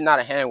 Yeah, it's getting out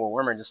of hand with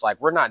women. Just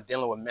like we're not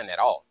dealing with men at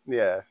all.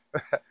 Yeah.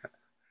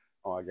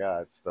 Oh my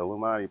God, it's the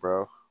Illuminati,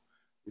 bro.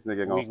 These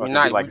niggas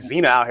gonna be like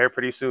Xena out here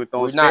pretty soon,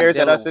 throwing spears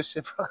at us and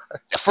shit.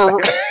 For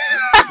real.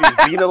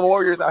 Xena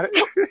warriors out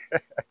here.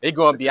 They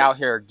gonna be out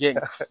here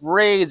getting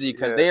crazy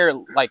because they're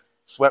like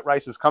Sweat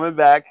Rice is coming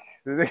back.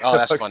 Oh,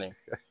 that's funny.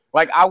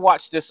 Like I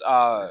watched this.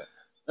 I've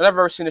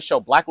ever seen the show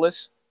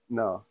Blacklist?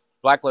 No.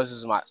 Blacklist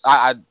is my.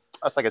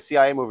 That's like a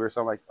CIA movie or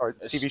something, like, or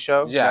a TV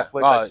show. Yeah,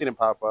 Netflix. I've seen it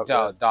pop up.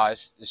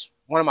 It's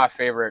one of my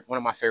favorite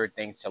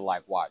things to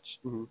like watch.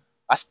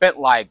 I spent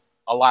like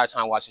a lot of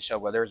time watching the show,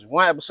 but there's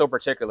one episode in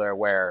particular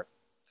where,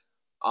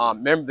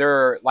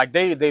 remember, like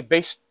they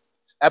based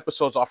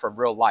episodes off of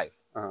real life.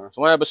 So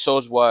one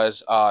episode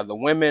was the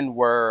women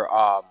were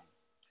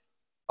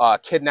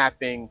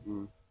kidnapping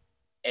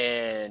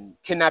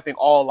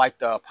all like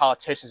the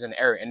politicians in the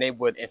area, and they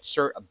would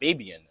insert a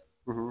baby in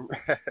them.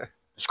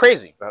 It's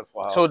crazy. That's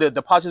wild. So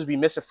the politicians would be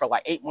missing for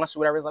like 8 months or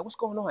whatever. It's like, what's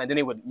going on? And then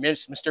they would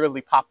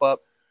mysteriously pop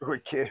up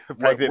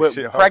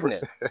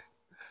pregnant.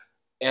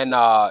 And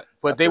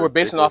but they were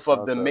basing off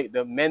of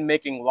the men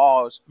making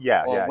laws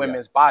on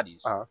women's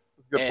bodies.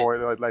 Good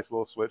point. Like, nice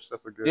little switch.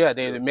 That's a good. Yeah,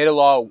 they made a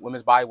law on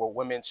women's body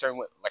where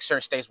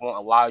certain states won't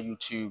allow you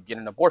to get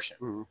an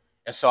abortion.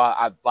 And so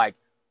I like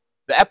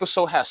the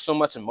episode has so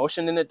much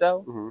emotion in it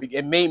though.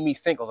 It made me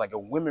think. I was like,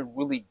 women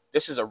really.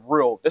 This is a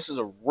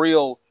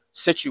real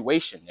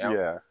situation. You know?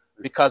 Yeah.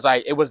 Because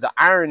like it was the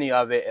irony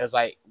of it is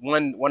like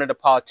one of the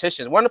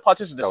politicians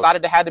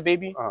decided to have the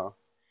baby.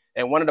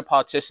 And one of the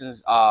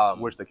politicians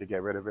wish they could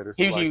get rid of it or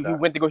something like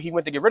that. He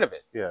went to get rid of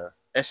it. Yeah.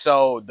 And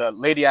so the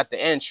lady at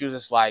the end, she was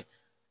just like,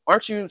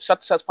 aren't you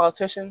such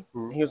politician?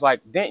 And he was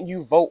like, didn't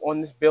you vote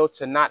on this bill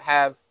to not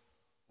have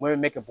women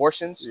make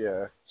abortions?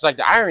 Yeah. It's like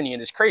the irony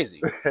and it's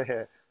crazy.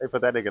 They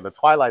put that nigga in the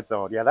Twilight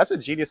Zone. Yeah, that's a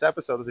genius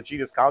episode. It's a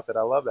genius concept.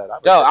 I love that.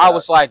 I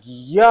was like,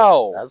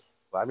 yo.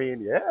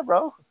 Yeah,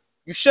 bro.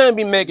 You shouldn't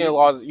be making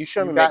laws. You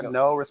shouldn't be making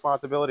no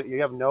responsibility.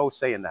 You have no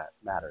say in that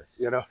matter.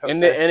 You know,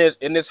 and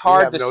it's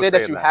hard to say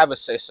that you have a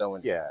say so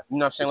in. Yeah, you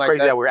know what I'm saying. It's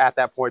crazy that we're at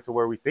that point to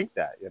where we think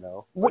that. You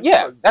know. Well,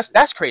 yeah,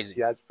 that's crazy.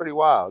 Yeah, it's pretty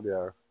wild.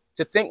 Yeah.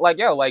 To think like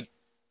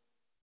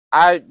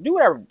I do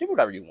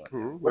whatever you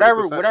want.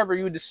 Whatever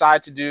you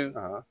decide to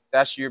do,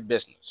 that's your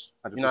business.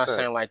 100%. You know what I'm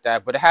saying, like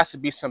that. But it has to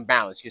be some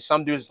balance. Because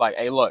some dudes like,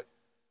 hey, look,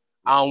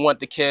 I don't want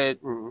the kid.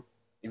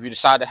 If you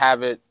decide to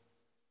have it,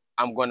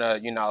 I'm gonna,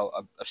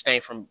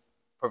 abstain from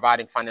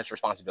providing financial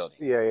responsibility.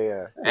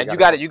 Yeah. And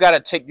you gotta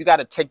take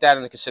that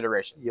into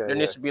consideration. There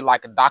needs to be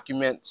like a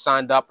document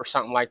signed up or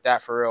something like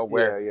that for real,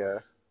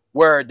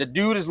 where the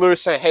dude is literally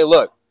saying, hey,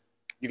 look,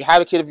 you can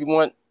have a kid if you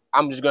want.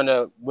 I'm just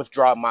gonna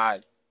withdraw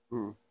my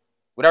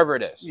whatever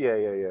it is. Yeah.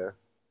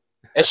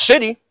 It's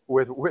shitty.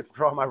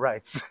 Withdraw my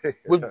rights.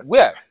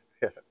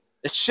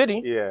 It's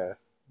shitty. Yeah,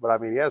 but I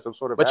mean, some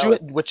sort of.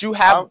 But you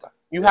have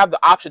the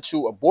option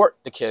to abort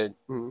the kid.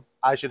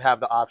 I should have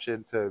the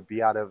option to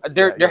be out of.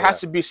 There has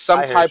to be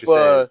some type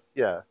of.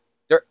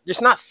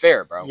 It's not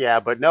fair, bro. Yeah,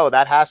 but no,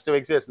 that has to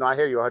exist. No, I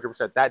hear you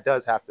 100%. That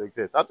does have to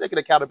exist. I'm taking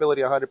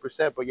accountability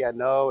 100%. But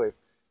if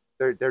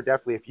they're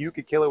definitely, if you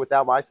could kill it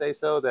without my say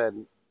so,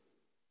 then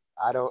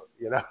I don't,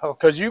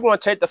 because you're going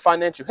to take the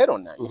financial hit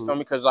on that. You feel me?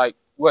 Because like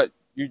what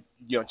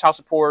child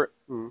support,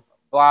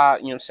 blah.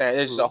 You know what I'm saying?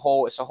 It's a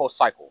whole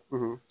cycle.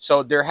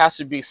 So there has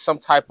to be some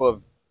type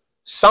of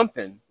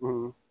something.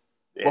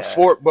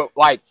 Before, but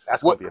like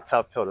that's gonna be a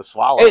tough pill to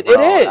swallow. It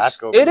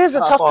is a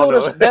tough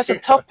pill. That's a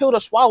tough pill to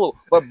swallow.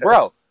 But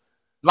bro,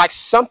 like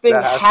something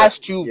has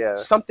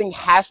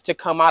to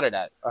come out of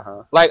that.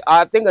 Like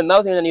I think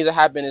another thing that needs to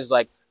happen is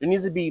like there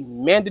needs to be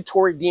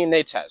mandatory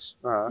DNA tests.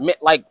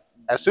 Like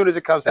as soon as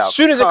it comes out. As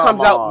soon as it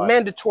comes out,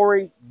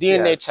 mandatory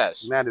DNA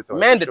tests.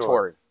 Mandatory.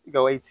 Sure. You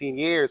go 18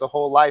 years, a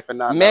whole life, and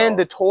not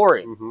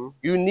mandatory.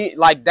 You need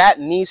that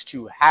needs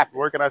to happen.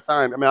 Where can I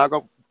sign? I mean, I'll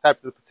go type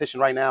of the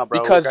petition right now,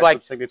 bro. Because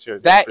like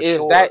signatures. That's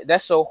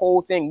the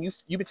whole thing.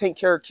 You've been taking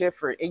care of a kid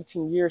for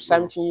 18 years,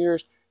 17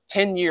 years,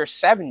 10 years,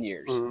 7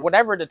 years,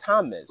 whatever the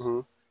time is,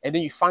 and then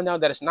you find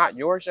out that it's not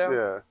yours,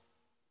 yo.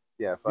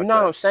 Yeah. You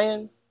know what I'm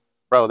saying?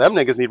 Bro, them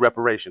niggas need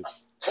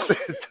reparations.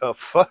 The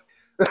fuck?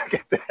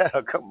 Get the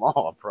hell, come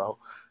on, bro.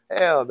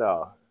 Hell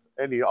no.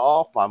 They need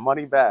all my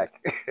money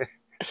back.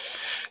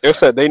 They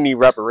said they need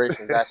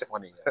reparations. That's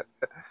funny.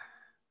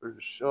 For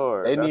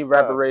sure. They need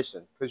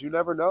reparations. Because you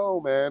never know,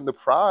 man. The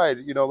pride,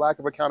 you know, lack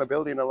of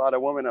accountability in a lot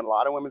of women and a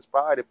lot of women's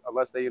pride,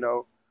 unless they, you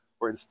know,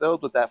 were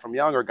instilled with that from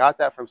young or got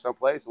that from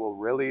someplace, will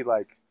really,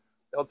 like,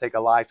 they'll take a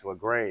lie to a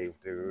grave,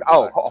 dude.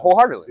 Oh,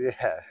 wholeheartedly.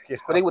 Yeah. You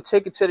know? But they would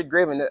take it to the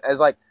grave, and as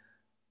like,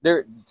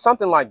 there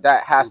something like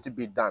that has to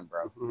be done,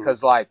 bro.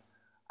 Because like,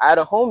 I had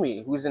a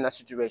homie who's in that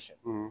situation,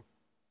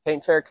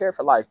 taking care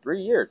for like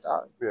 3 years,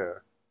 dog. Yeah.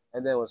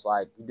 And then it was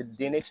like the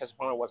DNA test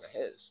on it wasn't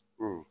his.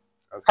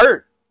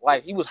 Hurt,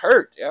 like he was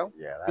hurt, yo.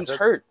 Yeah, he was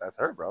hurt. That's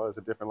hurt, bro. It's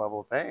a different level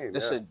of pain.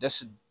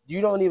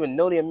 You don't even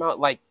know the amount,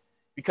 like,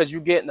 because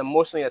you're getting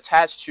emotionally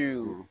attached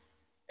to,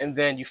 and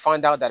then you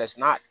find out that it's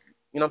not.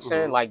 You know what I'm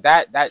saying? Like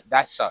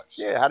that sucks.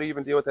 Yeah. How do you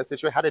even deal with that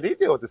situation? How did he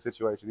deal with the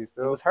situation? He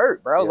still was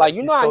hurt, bro. Yeah. Like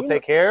you still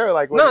take care.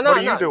 Like what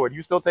are you doing?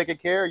 You still taking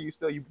care? You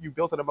still you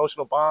built an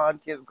emotional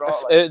bond. Kids grow.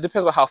 Like, it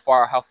depends on how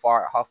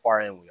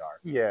far in we are.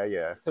 Yeah,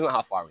 yeah. Depends on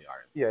how far we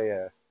are. Yeah,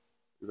 yeah.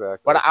 Exactly.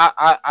 But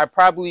I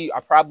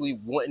probably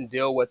wouldn't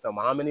deal with the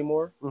mom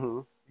anymore.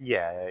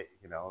 Yeah,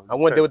 you know. I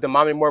wouldn't deal with the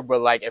mom anymore.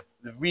 But like if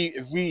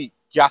we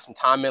got some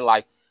time in,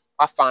 like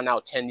I found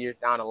out 10 years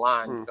down the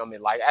line, you feel me?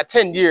 Like at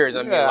 10 years,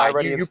 I mean,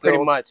 like you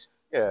pretty much.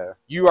 Yeah,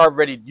 you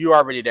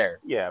already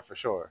there. Yeah, for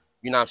sure.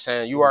 You know what I'm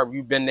saying?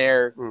 You've been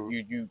there.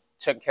 You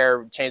took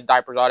care, changed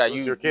diapers, all that.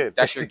 Your kid.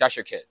 That's your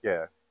kid.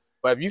 Yeah.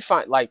 But if you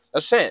find, like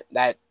I'm saying,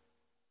 that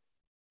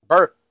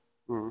birth,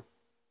 you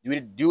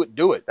need to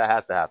do it. That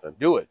has to happen.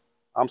 Do it.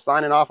 I'm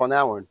signing off on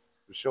that one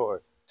for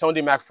sure. Tony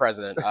D. Mac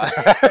president.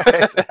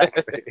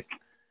 Exactly.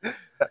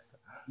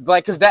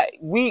 Like, cause there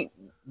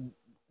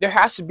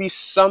has to be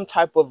some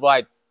type of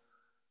like,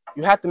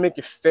 you have to make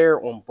it fair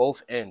on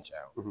both ends,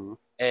 yo,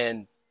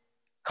 and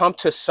come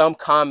to some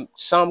kind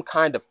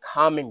of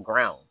common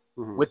ground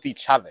with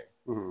each other.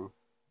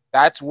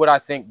 That's what I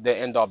think the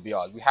end all be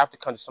all. We have to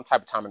come to some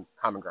type of common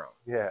ground.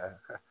 Yeah.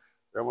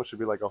 There almost should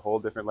be like a whole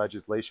different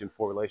legislation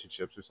for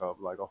relationships or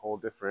something, like a whole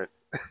different.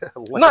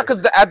 No,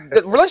 because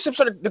the relationships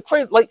are the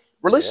crazy. Like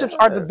relationships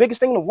are the biggest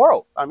thing in the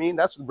world. I mean,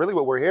 that's really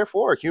what we're here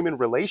for. Human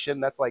relation.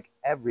 That's like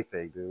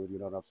everything, dude. You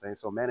know what I'm saying?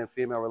 So, man and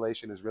female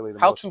relation is really the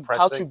most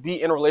pressing. How to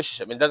be in a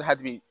relationship. It doesn't have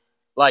to be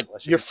like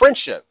your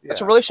friendship. Yeah.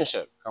 That's a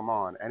relationship. Come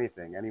on,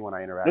 anyone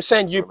I interact. I'm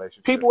saying you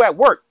people at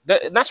work.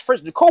 That's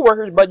friends, the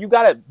coworkers, but you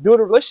gotta build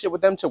a relationship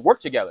with them to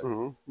work together.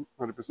 100%.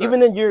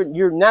 Even in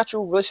your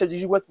natural relationship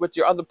you with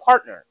your other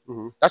partner,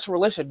 that's a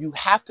relationship. You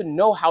have to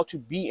know how to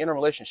be in a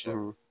relationship.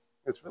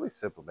 It's really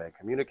simple, man.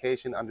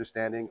 Communication,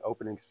 understanding,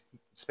 opening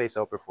space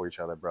open for each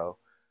other, bro.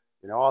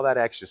 You know, all that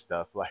extra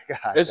stuff. Like,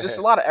 it's just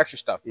a lot of extra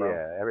stuff, bro.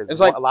 Yeah,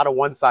 it's like a lot of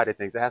one-sided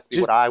things. It has to be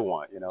what I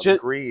want. You know, the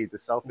greed, the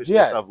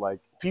selfishness of like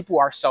people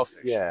are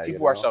selfish. Yeah,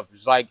 people are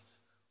selfish. Like,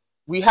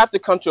 we have to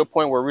come to a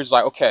point where we're just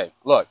like, okay,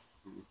 look,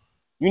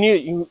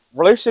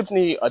 relationships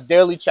need a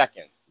daily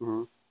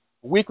check-in,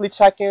 weekly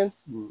check-in,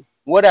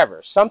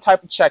 whatever, some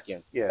type of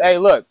check-in. Yeah. Hey,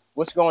 look,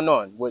 what's going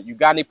on? What, you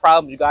got any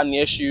problems? You got any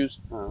issues?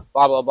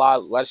 Blah blah blah.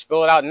 Let's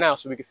spill it out now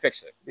so we can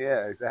fix it.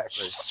 Yeah,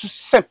 exactly.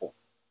 Simple.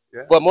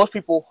 Yeah. But most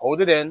people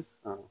hold it in,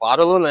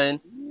 bottle it in,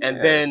 and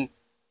then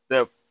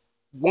the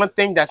one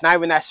thing that's not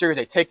even that serious,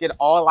 they take it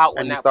all out.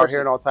 And you start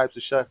hearing all types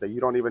of stuff that you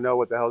don't even know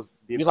what the hell's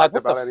being talked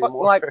about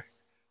anymore. Like,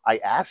 I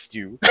asked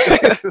you.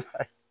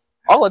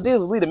 All I did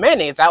was leave the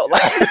mayonnaise out.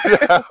 Like,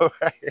 no,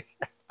 right?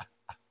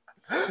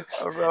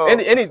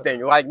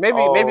 Anything. Like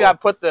maybe I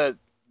put I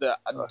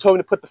told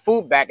me to put the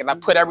food back, and I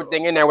put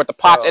everything in there with the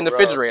pots in the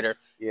refrigerator.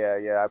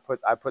 Yeah.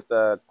 I put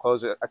the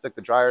clothes. I took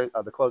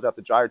the clothes out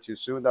the dryer too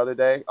soon the other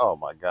day. Oh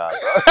my god.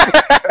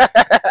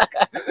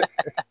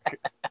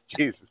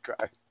 Jesus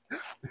Christ.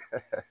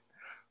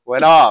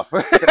 Went off.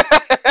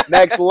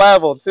 Next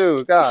level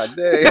too. God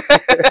dang.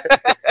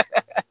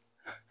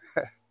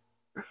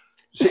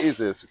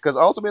 Jesus. Because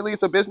ultimately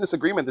it's a business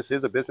agreement. This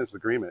is a business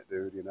agreement,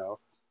 dude, you know.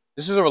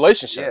 This is a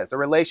relationship. Yeah, it's a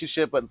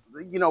relationship, but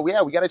you know, we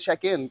gotta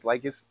check in.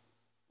 Like it's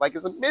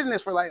a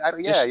business for like,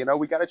 you know,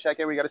 we got to check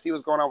in. We got to see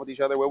what's going on with each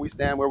other, where we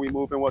stand, where we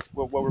move, and what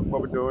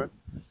we're doing.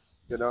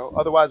 You know,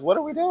 otherwise, what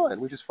are we doing?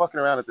 We're just fucking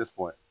around at this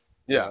point.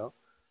 Yeah. You know?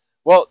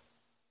 Well,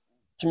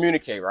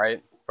 communicate,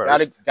 right?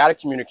 First. Gotta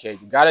communicate.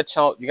 You gotta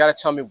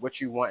tell me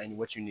what you want and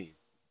what you need.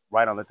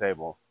 Right on the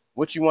table.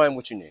 What you want and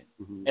what you need,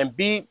 and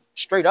be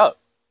straight up.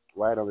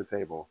 Right on the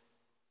table.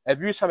 If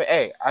you tell me,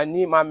 hey, I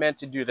need my man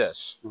to do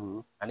this.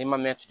 I need my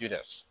man to do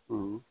this,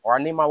 or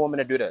I need my woman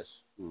to do this.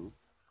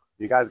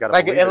 You guys got to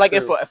like, and like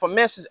if a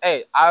man says,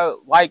 "Hey, I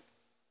like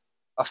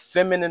a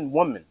feminine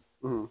woman,"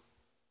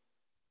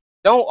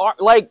 don't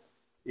like,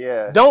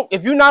 don't,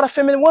 if you're not a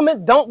feminine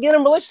woman, don't get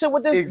in a relationship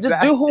with this dude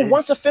who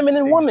wants a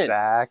feminine woman.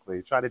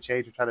 Exactly. Try to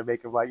change or try to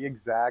make him like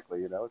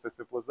exactly. You know, it's as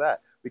simple as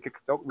that. We could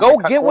go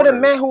get with a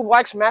man who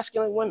likes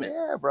masculine women.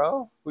 Yeah,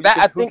 bro.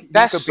 I think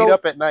that's so, beat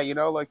up at night. You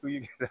know, like who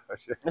you get.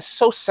 It's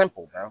so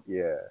simple, bro.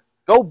 Yeah.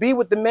 Go be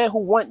with the man who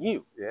want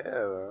you.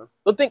 Yeah.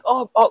 Don't think,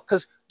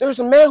 because there's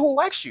a man who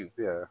likes you.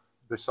 Yeah.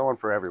 There's someone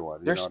for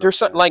everyone. There's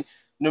some, like,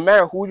 no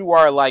matter who you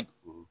are, like,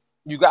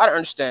 you gotta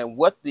understand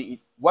what the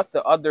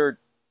other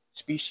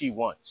species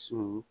wants,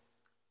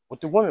 what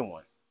the woman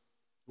wants,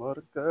 what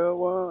a girl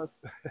wants,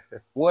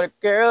 what a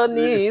girl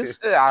needs.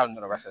 I don't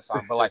know the rest of the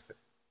song, but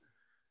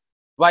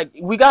like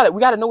we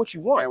gotta know what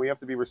you want, and we have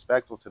to be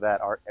respectful to that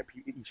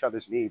each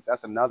other's needs.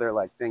 That's another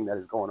like thing that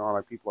is going on.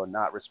 Like people are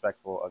not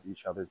respectful of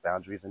each other's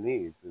boundaries and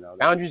needs.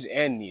 Boundaries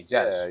and needs.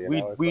 Yes,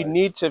 we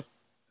need to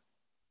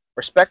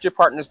respect your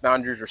partner's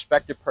boundaries,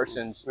 respect your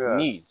person's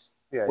needs.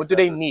 Yeah, what do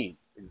they need?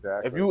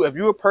 Exactly. If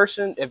you a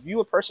person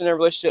in a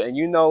relationship and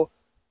you know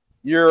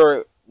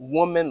your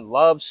woman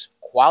loves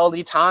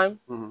quality time,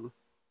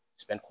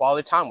 spend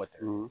quality time with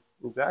her.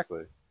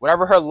 Exactly.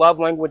 Whatever her love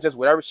language is,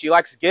 whatever she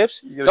likes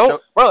gifts. Bro,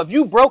 if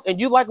you broke and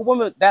you like a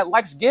woman that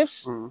likes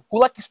gifts, who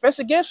like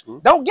expensive gifts,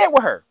 don't get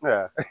with her.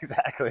 Yeah,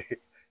 exactly.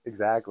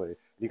 Exactly.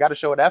 You got to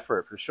show an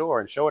effort for sure,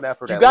 and show an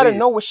effort. You got to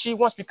know what she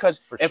wants, because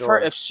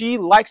if she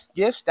likes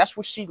gifts, that's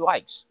what she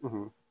likes.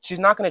 She's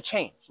not going to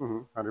change.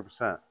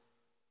 100%.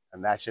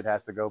 And that shit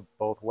has to go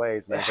both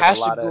ways, man. It has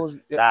to go.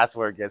 That's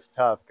where it gets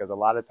tough, because a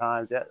lot of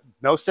times,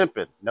 no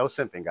simping,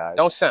 guys.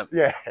 Don't simp.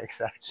 Yeah,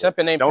 exactly.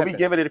 Simping ain't. Don't be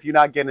giving it if you're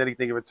not getting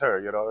anything in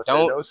return. You know what I'm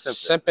saying? No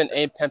simping. Simping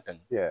ain't pimping.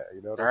 Yeah,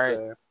 you know what I'm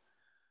saying.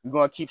 We're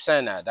gonna keep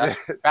saying that. That's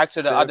back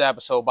to the other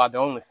episode about the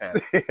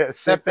OnlyFans.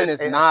 Simping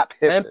is not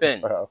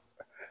pimping, bro.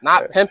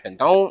 Not pimping.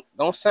 Don't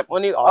simp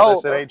when you.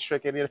 This it ain't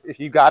tricking. If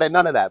you got it,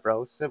 none of that,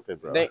 bro. Simping,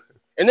 bro.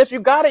 And if you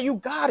got it, you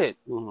got it.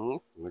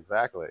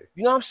 Exactly.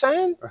 You know what I'm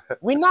saying?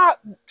 We're not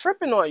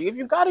tripping on you. If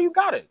you got it, you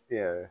got it.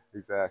 Yeah,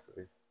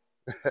 exactly.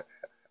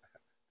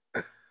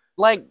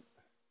 Like, you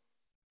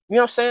know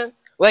what I'm saying?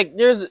 Like,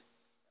 there's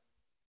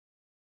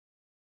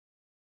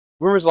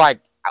rumors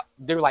like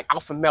they're like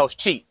alpha males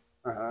cheat.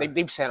 They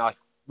be saying like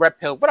red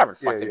pill, whatever the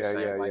fuck they be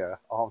saying. Yeah.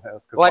 All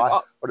males. Like,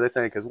 what are they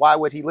saying? Because why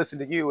would he listen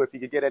to you if he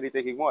could get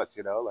anything he wants?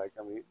 You know, like,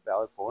 I mean,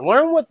 valid point.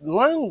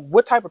 Learn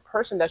what type of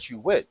person that you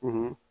with.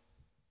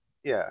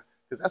 Yeah,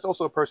 because that's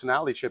also a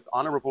personality shift.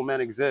 Honorable men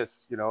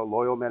exist, you know,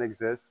 loyal men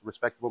exist,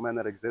 respectable men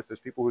that exist.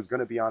 There's people who's going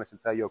to be honest and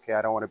tell you, okay,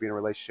 I don't want to be in a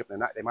relationship.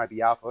 They might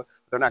be alpha, but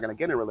they're not going to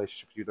get in a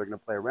relationship with you. They're going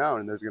to play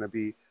around, and there's going to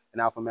be an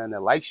alpha man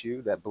that likes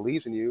you, that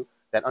believes in you,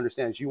 that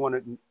understands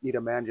you need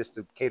a man just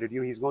to cater to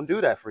you. He's going to do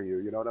that for you.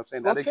 You know what I'm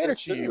saying? That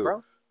exists too, you,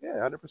 bro. Yeah,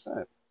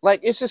 100%. Like,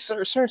 it's just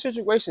certain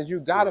situations you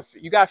gotta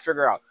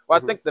figure out.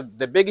 Well, I think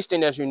the biggest thing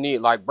that you need,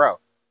 like, bro,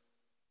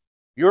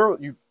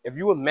 if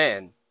you're a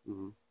man.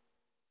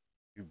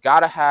 You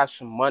gotta have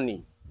some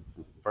money.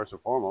 First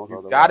and foremost.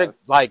 You gotta,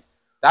 like,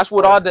 that's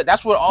what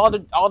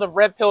all the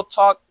red pill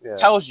talk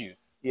tells you.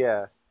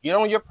 Yeah. Get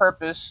on your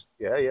purpose.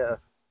 Yeah.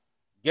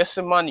 Get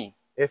some money.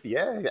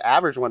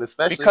 Average one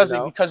especially. Because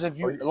if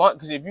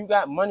you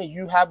got money,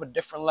 you have a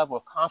different level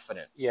of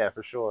confidence. Yeah,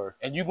 for sure.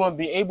 And you're gonna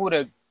be able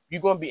to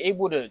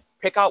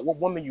pick out what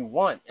woman you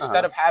want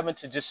instead of having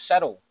to just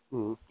settle.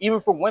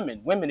 Even for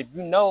women, if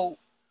you know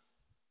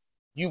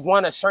you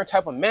want a certain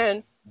type of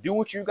man, do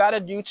what you gotta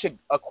do to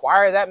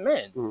acquire that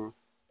man.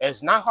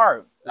 It's not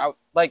hard.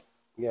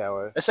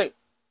 Let's say,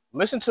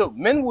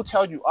 men will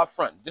tell you up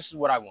front, this is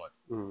what I want.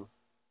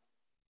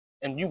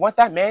 And you want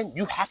that man,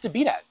 you have to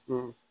be that.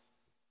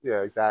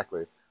 Yeah,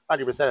 exactly.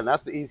 100%. And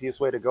that's the easiest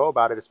way to go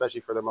about it,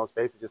 especially for the most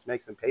basic. Just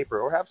make some paper,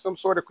 or you have to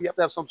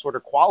have some sort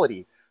of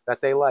quality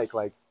that they like.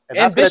 And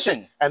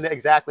ambition.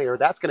 Exactly, or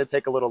that's going to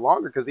take a little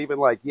longer, because even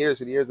like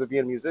years and years of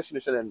being a musician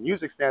and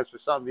music stands for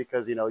something,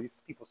 because, you know,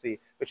 people see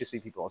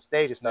people on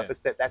stage and stuff.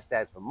 That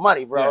stands for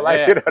money, bro. You know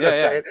what I'm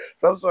saying?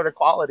 Some sort of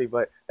quality,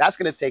 but that's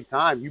going to take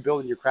time. You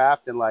building your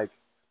craft and like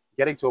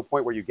getting to a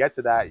point where you get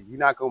to that,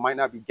 might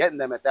not be getting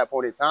them at that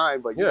point in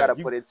time, but you got to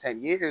put in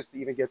 10 years to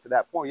even get to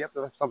that point. You have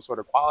to have some sort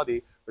of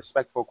quality,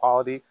 respectful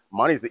quality.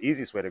 Money's the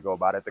easiest way to go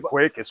about it, the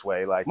quickest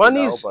way. Like,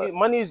 money is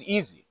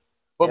easy.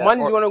 But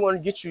money's going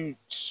to get you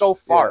so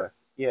far.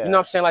 Yeah. You know what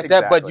I'm saying? Like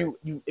that. But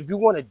if you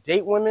want to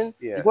date women,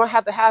 you're going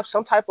to have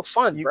some type of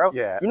fun, bro.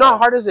 You know how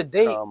hard it is to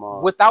date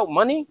without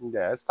money?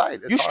 Yeah, it's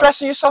tight. You're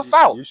stressing yourself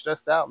out. You're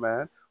stressed out,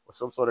 man. With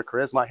some sort of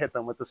charisma. Hit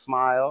them with the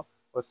smile.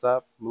 What's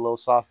up? A little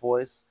soft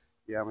voice.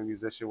 Yeah, I'm a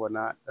musician,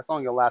 whatnot. That's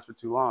only going to last for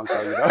too long,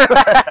 so you know.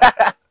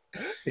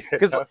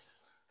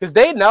 Because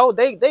they know,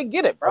 they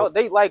get it, bro.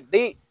 They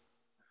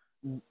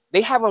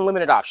have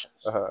unlimited options.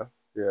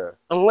 Yeah.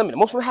 Unlimited.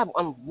 Most of them have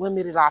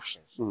unlimited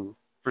options.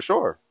 For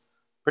sure.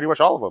 Pretty much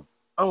all of them.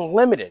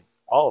 Unlimited.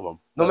 All of them.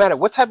 No matter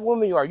what type of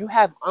woman you are, you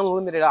have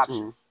unlimited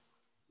options.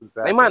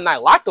 Exactly. They might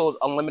not like those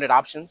unlimited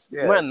options.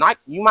 Yeah.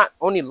 You might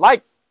only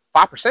like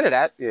 5% of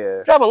that. Yeah.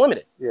 You have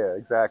unlimited. Yeah,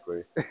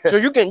 exactly. So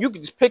you can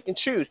just pick and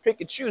choose.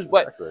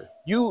 But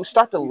you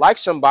start to like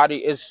somebody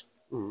is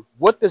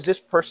what does this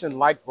person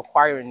like,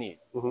 require, and need?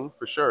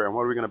 For sure. And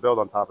what are we going to build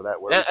on top of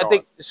that? I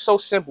think it's so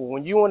simple.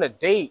 When you want to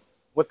date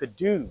with a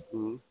dude,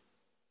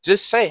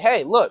 just say,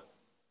 hey, look,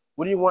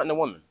 what do you want in a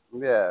woman?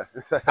 Yeah.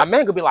 A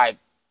man could be like,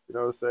 you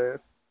know what I'm saying?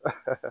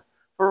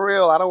 For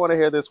real, I don't want to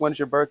hear this. When's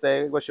your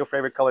birthday? What's your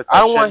favorite color? I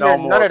don't want to hear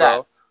none of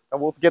that.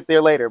 And we'll get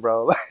there later,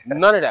 bro.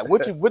 None of that.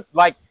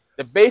 Like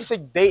the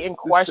basic dating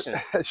questions.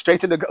 Straight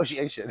to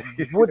negotiation.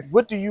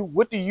 What do you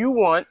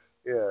want?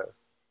 Yeah.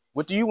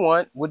 What do you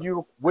want? What do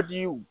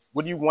you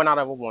want out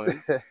of a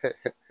woman?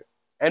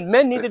 And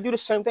men need to do the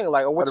same thing.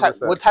 Like, what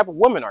type of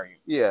woman are you?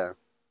 Yeah.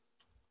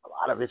 A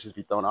lot of bitches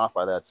be thrown off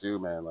by that too,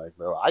 man. Like,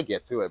 bro, I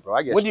get to it, bro.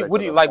 I get. What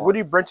do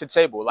you bring to the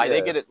table? Like,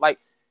 they get it. Like,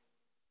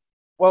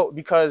 well,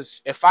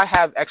 because if I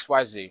have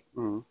XYZ,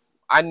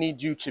 I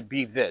need you to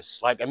be this.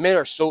 Like, men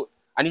are so.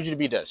 I need you to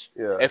be this.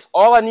 Yeah. If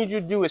all I need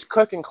you to do is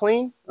cook and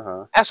clean,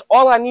 that's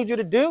all I need you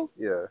to do.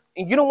 Yeah.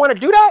 And you don't want to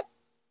do that?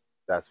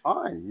 That's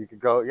fine. You could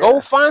go. Yeah.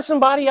 Go find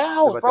somebody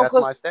else, but bro. That's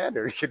my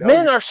standard. You know?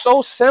 Men are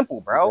so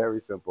simple, bro.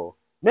 Very simple.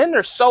 Men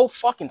are so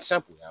fucking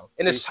simple, yo.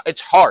 And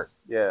it's hard.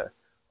 Yeah.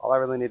 All I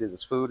really need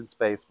is food and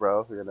space,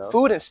 bro. You know.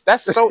 Food and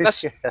that's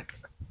yeah.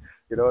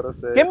 You know what I'm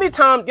saying? Give me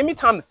time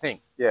to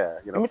think. Yeah.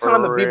 You know, give me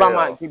time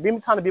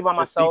to be by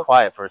myself. Be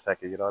quiet for a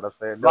second. You know what I'm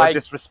saying? No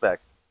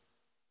disrespect.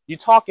 You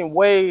talking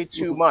way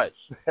too much.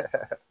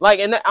 Like,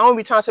 and I don't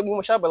be trying to say we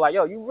want to shut, but like,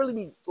 yo, you really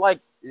be like,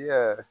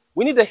 yeah.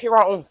 We need to hear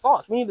our own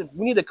thoughts. We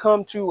need to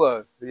come to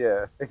a.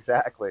 Yeah,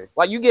 exactly.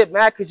 Like, you get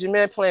mad because your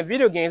man playing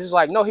video games. It's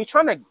like, no, he's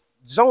trying to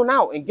zone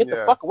out and get the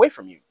fuck away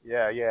from you.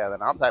 Yeah, yeah.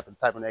 Then I'm the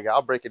type of nigga.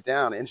 I'll break it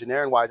down.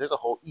 Engineering wise, there's a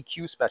whole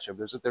EQ spectrum.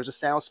 There's a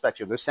sound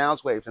spectrum. There's sound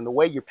waves, and the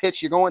way you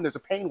pitch, you're going. There's a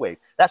pain wave.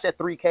 That's at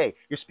 3K.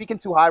 You're speaking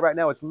too high right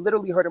now. It's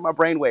literally hurting my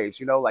brain waves.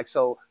 You know, like,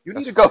 so you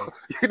need to go.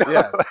 You know,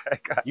 yeah.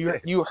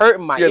 Like, you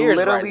hurting my ears. You're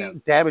literally right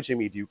now. Damaging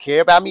me. Do you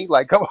care about me?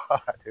 Like, come on,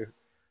 dude.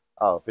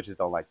 Oh, bitches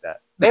don't like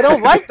that. They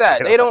don't like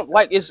that. They don't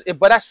like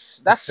but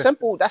that's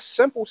simple. That's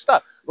simple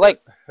stuff.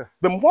 Like,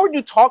 the more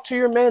you talk to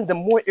your man, the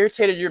more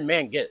irritated your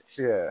man gets.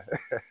 Yeah.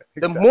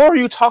 The more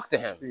you talk to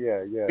him.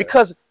 Yeah, yeah.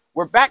 Because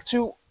we're back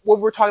to what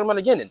we were talking about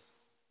again. And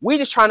we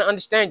just trying to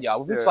understand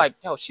y'all. It's like,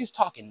 yo, she's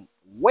talking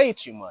way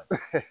too much.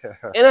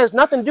 It has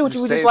nothing to do with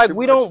you. We just like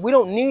we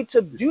don't need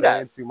to do that.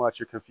 Saying too much.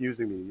 You're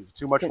confusing me.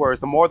 Too much words.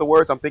 The more the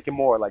words, I'm thinking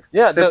more. Like,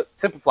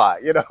 simplify.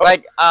 You know,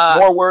 like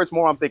more words,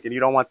 more I'm thinking. You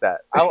don't want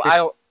that.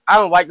 I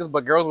don't like this,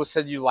 but girls would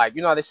send you, like,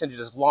 you know how they send you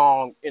this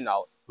long, you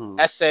know,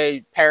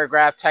 essay,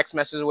 paragraph, text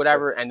message, or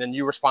whatever, and then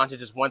you respond to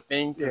just one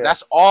thing. Yeah.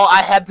 That's all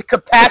I had the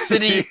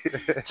capacity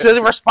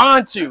to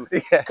respond to.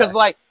 Because,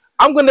 like,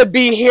 I'm going to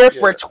be here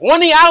for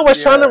 20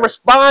 hours trying to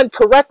respond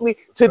correctly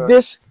to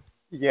this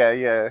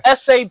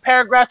essay,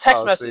 paragraph,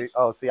 text message.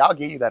 See, I'll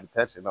give you that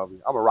attention.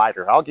 I'm a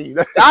writer. I'll give you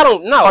that. I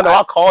don't know. Oh, no,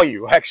 I'll call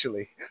you,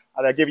 actually.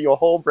 I'll give you a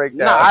whole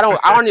breakdown. No,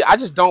 I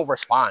just don't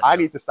respond. I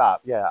need to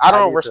stop. Yeah. I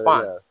don't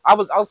respond. I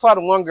was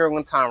talking to one girl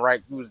one time,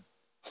 right? Who was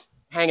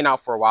hanging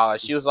out for a while, and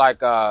she was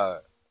like, we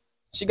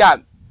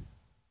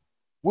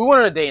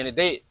went on a date, and the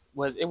date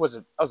was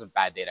a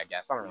bad date, I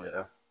guess. I don't really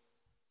know.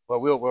 But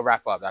we'll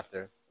wrap up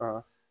after.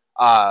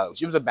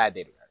 She was a bad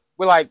date.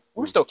 We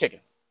were still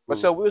kicking. But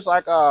so we was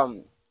like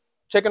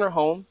taking her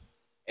home,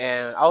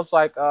 and I was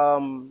like,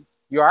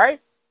 you all right?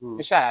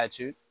 And she had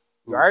attitude.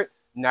 You all right?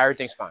 Now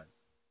everything's fine.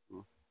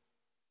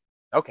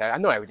 Okay, I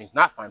know everything's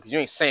not fine because you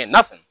ain't saying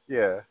nothing.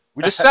 Yeah.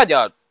 We just said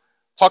y'all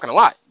talking a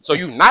lot. So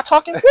you not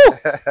talking? Woo!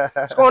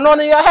 What's going on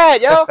in your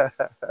head, yo?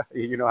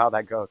 You know how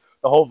that goes.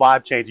 The whole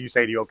vibe change. You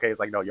say you okay. It's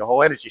like, no, your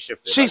whole energy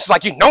shifted. She's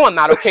like, you know I'm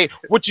not okay.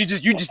 You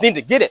just need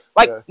to get it.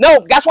 Like,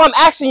 no, that's why I'm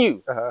asking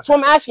you. That's why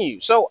I'm asking you.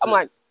 So I'm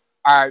like,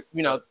 all right,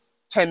 you know,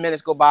 10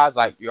 minutes go by. It's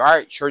like, you all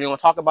right? Sure you want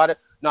to talk about it?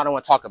 No, I don't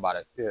want to talk about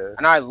it. Yeah.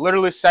 And I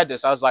literally said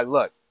this. I was like,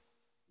 look,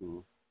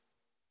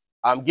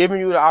 I'm giving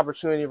you the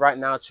opportunity right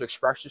now to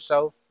express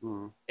yourself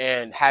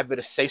and have it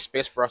a safe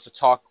space for us to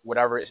talk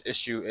whatever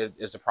issue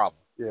is the problem.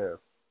 Yeah.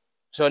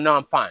 So, no,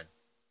 I'm fine.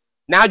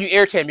 Now you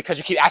irritate me because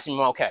you keep asking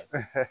me, okay.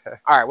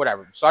 All right,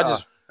 whatever. So I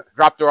just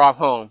dropped her off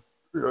home.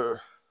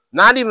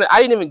 I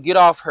didn't even get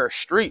off her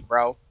street,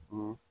 bro.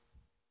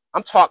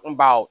 I'm talking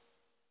about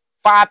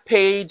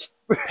 5-page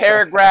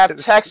paragraph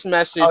text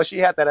message. Oh, she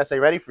had that essay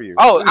ready for you.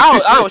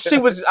 Oh, she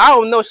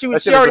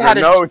already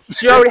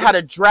had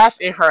a draft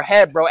in her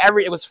head, bro.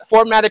 It was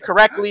formatted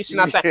correctly. She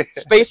not said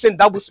space and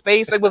double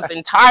space. It was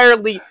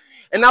entirely.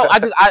 And now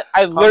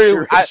I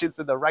literally it's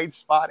in the right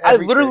spot.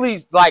 Everything. I literally,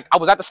 like, I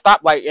was at the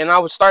stoplight and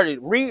I started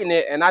reading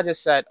it and I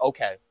just said,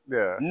 okay.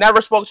 Yeah.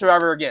 Never spoke to her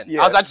ever again.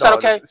 Yeah, I just said,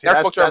 okay.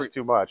 Never spoke to her. That's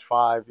too much.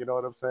 5. You know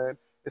what I'm saying?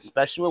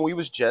 Especially when we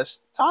was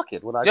just talking.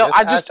 When I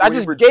just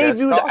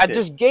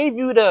gave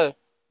you the.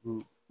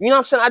 You know what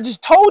I'm saying? I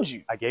just told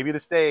you. I gave you the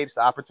stage,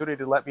 the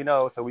opportunity to let me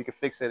know so we could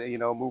fix it and, you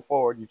know, move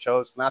forward. You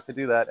chose not to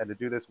do that and to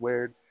do this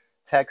weird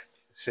text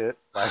shit.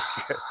 Like,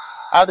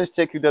 I have this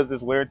chick who does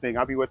this weird thing.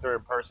 I'll be with her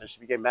in person. She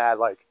get mad,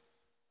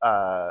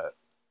 and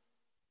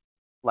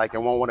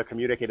won't want to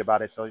communicate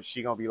about it. So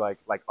she gonna be like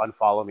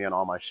unfollow me on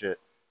all my shit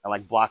and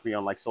like block me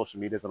on like social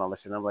medias and all that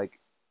shit. And I'm like,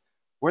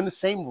 we're in the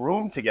same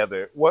room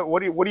together.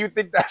 What do you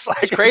think that's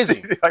like? It's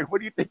crazy. Like, what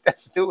do you think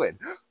that's doing?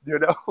 You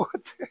know?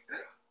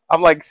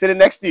 I'm like sitting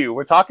next to you.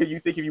 We're talking. You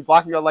think if you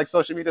block me on like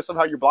social media,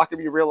 somehow you're blocking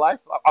me in real life?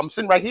 I'm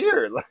sitting right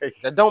here. Like,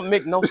 that don't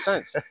make no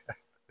sense.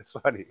 It's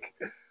funny.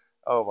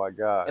 Oh my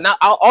god. And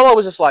all I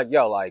was just like,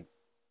 yo, like,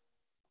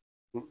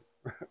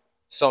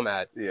 so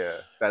mad. Yeah,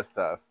 that's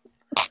tough.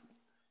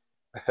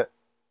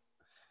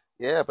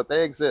 Yeah, but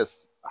they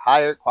exist.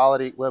 Higher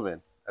quality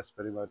women. That's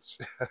pretty much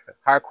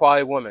higher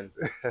quality women.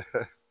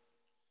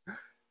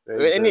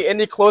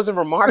 Any closing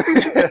remarks?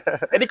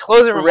 Any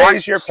closing remarks?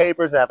 Raise your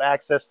papers, have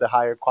access to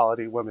higher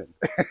quality women.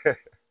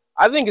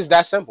 I think it's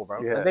that simple,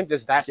 bro. Yeah. I think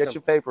it's that simple. Get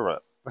your paper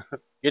up.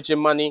 Get your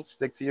money.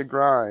 Stick to your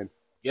grind.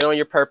 Get on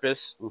your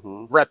purpose.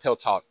 Red pill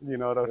talk. You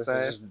know what I'm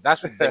saying?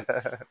 That's what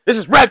this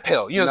is red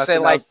pill. You know what I'm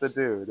saying? Like, to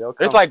do.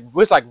 It's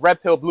like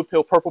red pill, blue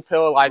pill, purple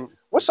pill. Like,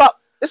 what's up?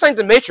 This ain't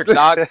the Matrix,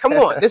 dog. Come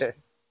on. This.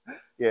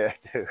 Yeah,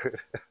 dude.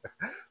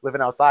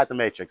 Living outside the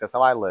Matrix. That's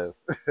how I live.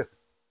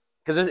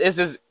 Because it's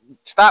just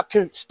stop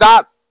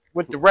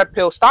with the red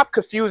pill. Stop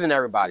confusing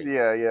everybody.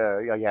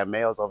 Yeah.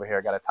 Males over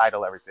here got to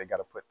title everything. Got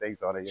to put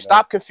things on it.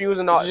 Stop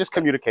confusing all. It's just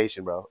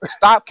communication, bro.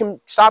 Stop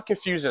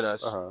confusing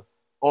us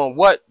on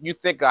what you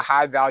think a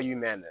high value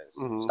man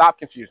is. Stop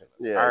confusing us.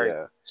 Yeah, all right?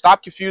 Yeah.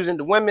 Stop confusing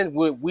the women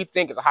we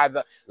think is a high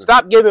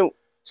value.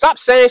 Stop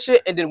saying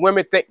shit and then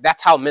women think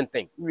that's how men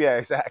think. Yeah,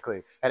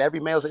 exactly. And every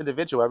male's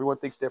individual. Everyone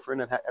thinks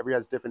different and everyone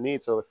has different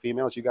needs. So if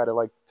females, you got to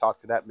like talk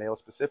to that male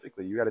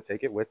specifically. You got to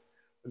take it with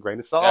a grain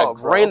of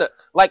salt.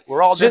 Like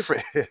we're all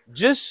different.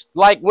 Just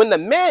like when the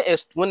man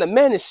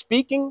is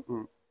speaking,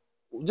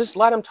 just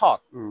let him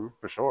talk.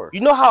 For sure.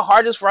 You know how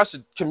hard it is for us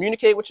to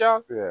communicate with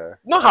y'all? Yeah.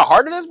 You know how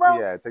hard it is, bro?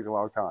 Yeah, it takes a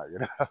long time, you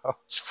know.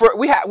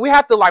 We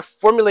have to like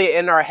formulate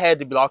in our head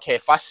to be like, okay,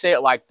 if I say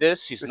it like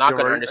this, she's not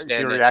gonna understand it.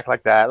 She'll react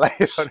like that. Like,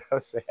 you know what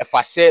I'm saying? If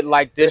I say it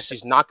like this,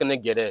 she's not gonna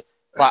get it.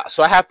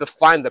 So I have to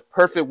find the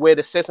perfect way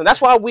to say something.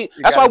 That's why we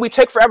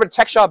take forever to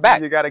text y'all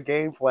back. You got a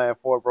game plan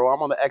for it, bro.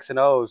 I'm on the X and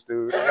O's,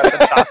 dude. I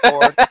got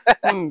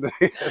the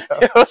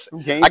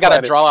chalkboard. I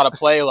gotta draw out a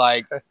play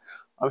like.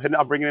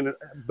 I'm bringing in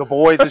the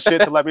boys and shit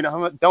to let me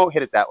know. Don't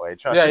hit it that way.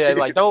 Trust me. Yeah.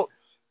 Like don't.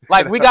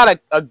 Like we got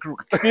a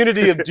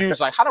community of dudes.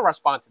 Like how to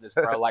respond to this,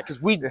 bro? Like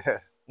because we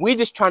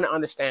just trying to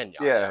understand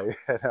y'all.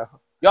 Yeah.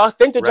 Y'all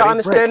think that y'all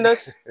understand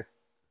us?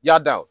 Y'all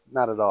don't.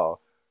 Not at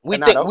all. We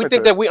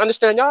think that we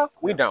understand y'all.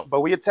 We don't. But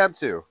we attempt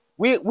to.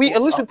 We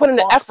at least we put in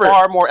the effort.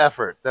 Far more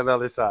effort than the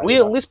other side. We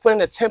at least put in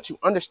an attempt to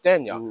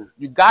understand y'all.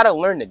 You gotta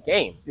learn the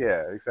game.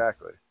 Yeah,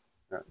 exactly.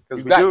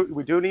 Because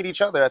we do need each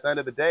other. At the end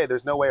of the day,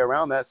 there's no way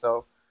around that.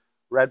 So.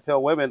 Red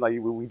pill women, like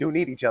we do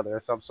need each other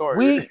of some sort.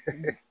 We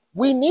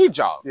need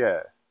y'all. Yeah.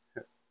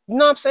 You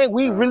know what I'm saying?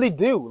 We really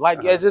do. Like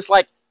it's just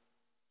like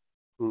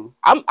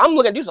I'm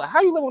looking at you like,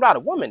 how you living without a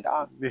woman,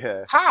 dog?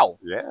 Yeah. How?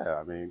 Yeah,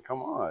 I mean,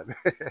 come on.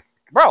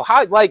 Bro,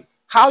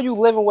 how you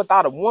living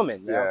without a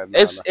woman? Yeah.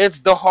 It's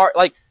the hard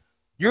like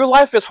your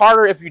life is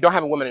harder if you don't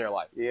have a woman in your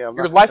life. Yeah.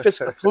 Your life is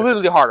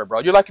completely harder, bro.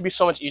 Your life could be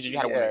so much easier if you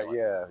had a woman in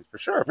your life. Yeah, for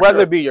sure. Whether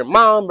it be your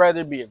mom,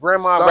 whether it be your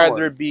grandma,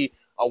 whether it be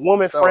a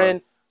woman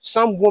friend.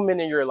 Some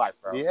woman in your life,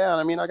 bro. Yeah,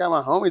 I mean, I got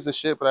my homies and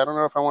shit, but I don't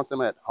know if I want them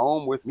at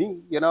home with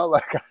me, you know?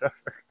 Like,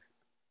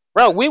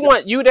 bro, we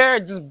want you there.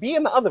 Just be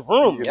in the other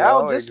room,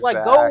 yo. Just exactly.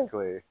 like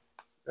go.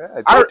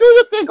 Yeah, do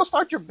your thing. Go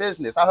start your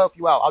business. I'll help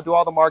you out. I'll do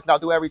all the marketing. I'll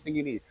do everything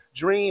you need.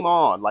 Dream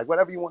on. Like,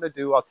 whatever you want to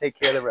do, I'll take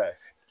care of the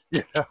rest.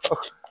 You know?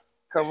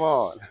 Come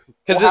on.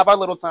 We'll have our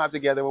little time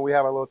together when we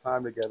have our little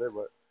time together,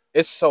 but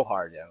it's so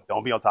hard, yo.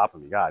 Don't be on top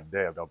of me. God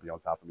damn, don't be on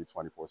top of me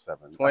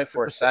 24/7.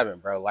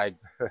 24/7, bro. Like.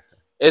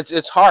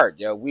 It's hard,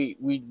 yo. We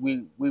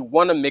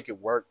want to make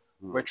it work.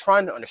 We're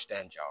trying to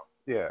understand y'all.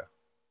 Yeah.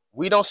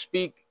 We don't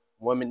speak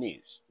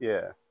womanese.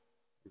 Yeah.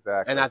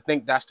 Exactly. And I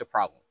think that's the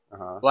problem.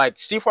 Like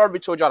Steve Harvey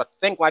told y'all to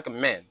think like a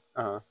man.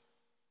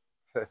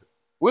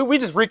 We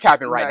just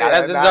recapping right now.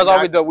 That's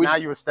all we do. Now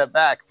you would step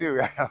back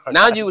too.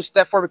 Now you would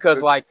step forward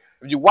because like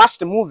if you watch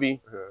the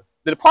movie,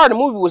 the part of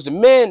the movie was the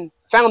men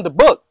found the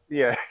book.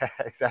 Yeah,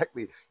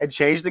 exactly. And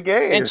changed the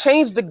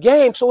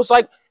game. So it's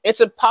like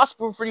it's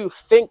impossible for you to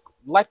think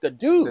like the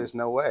dude. There's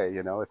no way,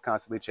 you know. It's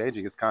constantly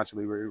changing. It's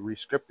constantly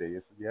re-scripting.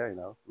 It's you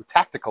know, we're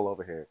tactical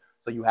over here.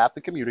 So you have to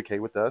communicate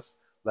with us.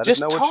 Let us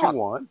know what you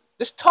want.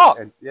 Just talk.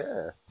 And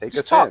take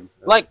us in.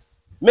 Like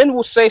men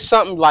will say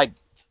something like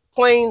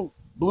plain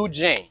blue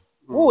Jane.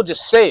 We'll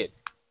just say it.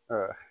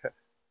 And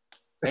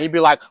you'd be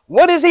like,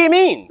 what does he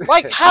mean?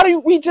 Like, how do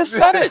we just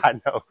said it? I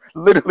know.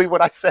 Literally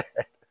what I said.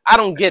 I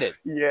don't get it.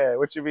 Yeah,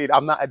 what you mean?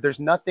 There's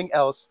nothing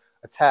else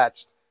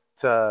attached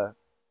to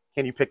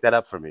can you pick that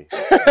up for me?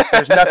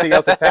 There's nothing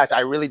else attached.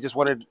 I really just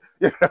wanted,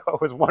 I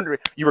was wondering.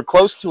 You were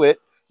close to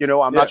it. You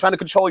know, I'm not trying to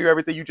control you,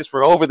 everything. You just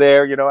were over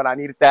there, you know, and I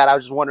needed that. I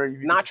was just wondering.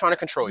 If you not trying to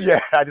control you.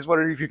 Yeah, I just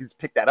wondered if you could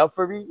pick that up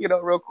for me, you know,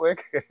 real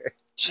quick.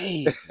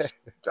 Jesus.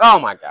 Oh,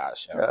 my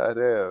gosh. God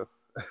damn.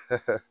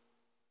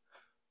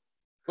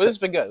 Well, this has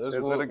been good.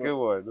 It's been a good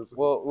one.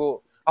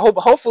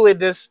 Hopefully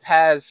this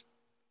has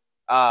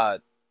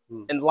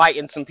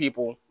enlightened some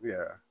people.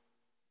 Yeah.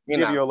 Give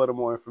you a little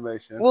more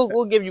information.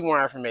 We'll give you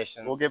more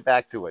information. We'll get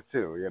back to it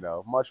too. You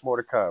know, much more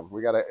to come.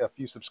 We got a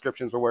few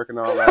subscriptions we're working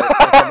on.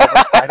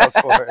 Right? Titles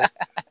for it.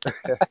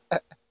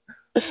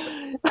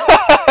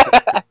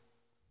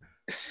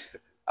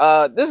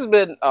 This has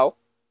been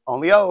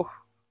Only O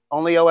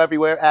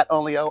everywhere at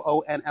Only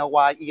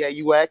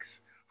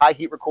ONLYEAUX. High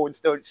Heat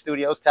Recording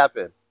Studios. Tap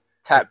in.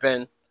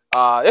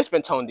 It's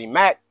been Tone D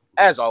Mac.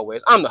 As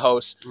always, I'm the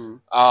host.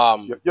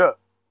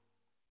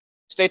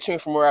 Stay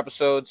tuned for more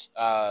episodes.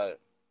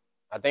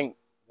 I think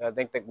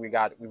that we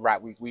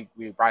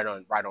right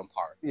on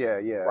par. Yeah.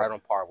 Right on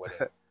par with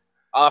it.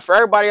 For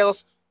everybody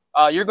else,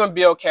 you're gonna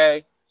be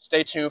okay.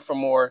 Stay tuned for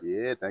more.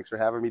 Yeah, thanks for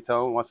having me,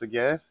 Tone, once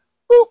again.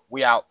 Woo,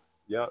 we out.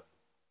 Yep.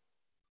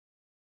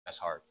 That's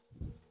hard.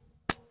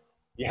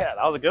 Yeah,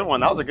 that was a good one.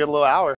 That was a good little hour.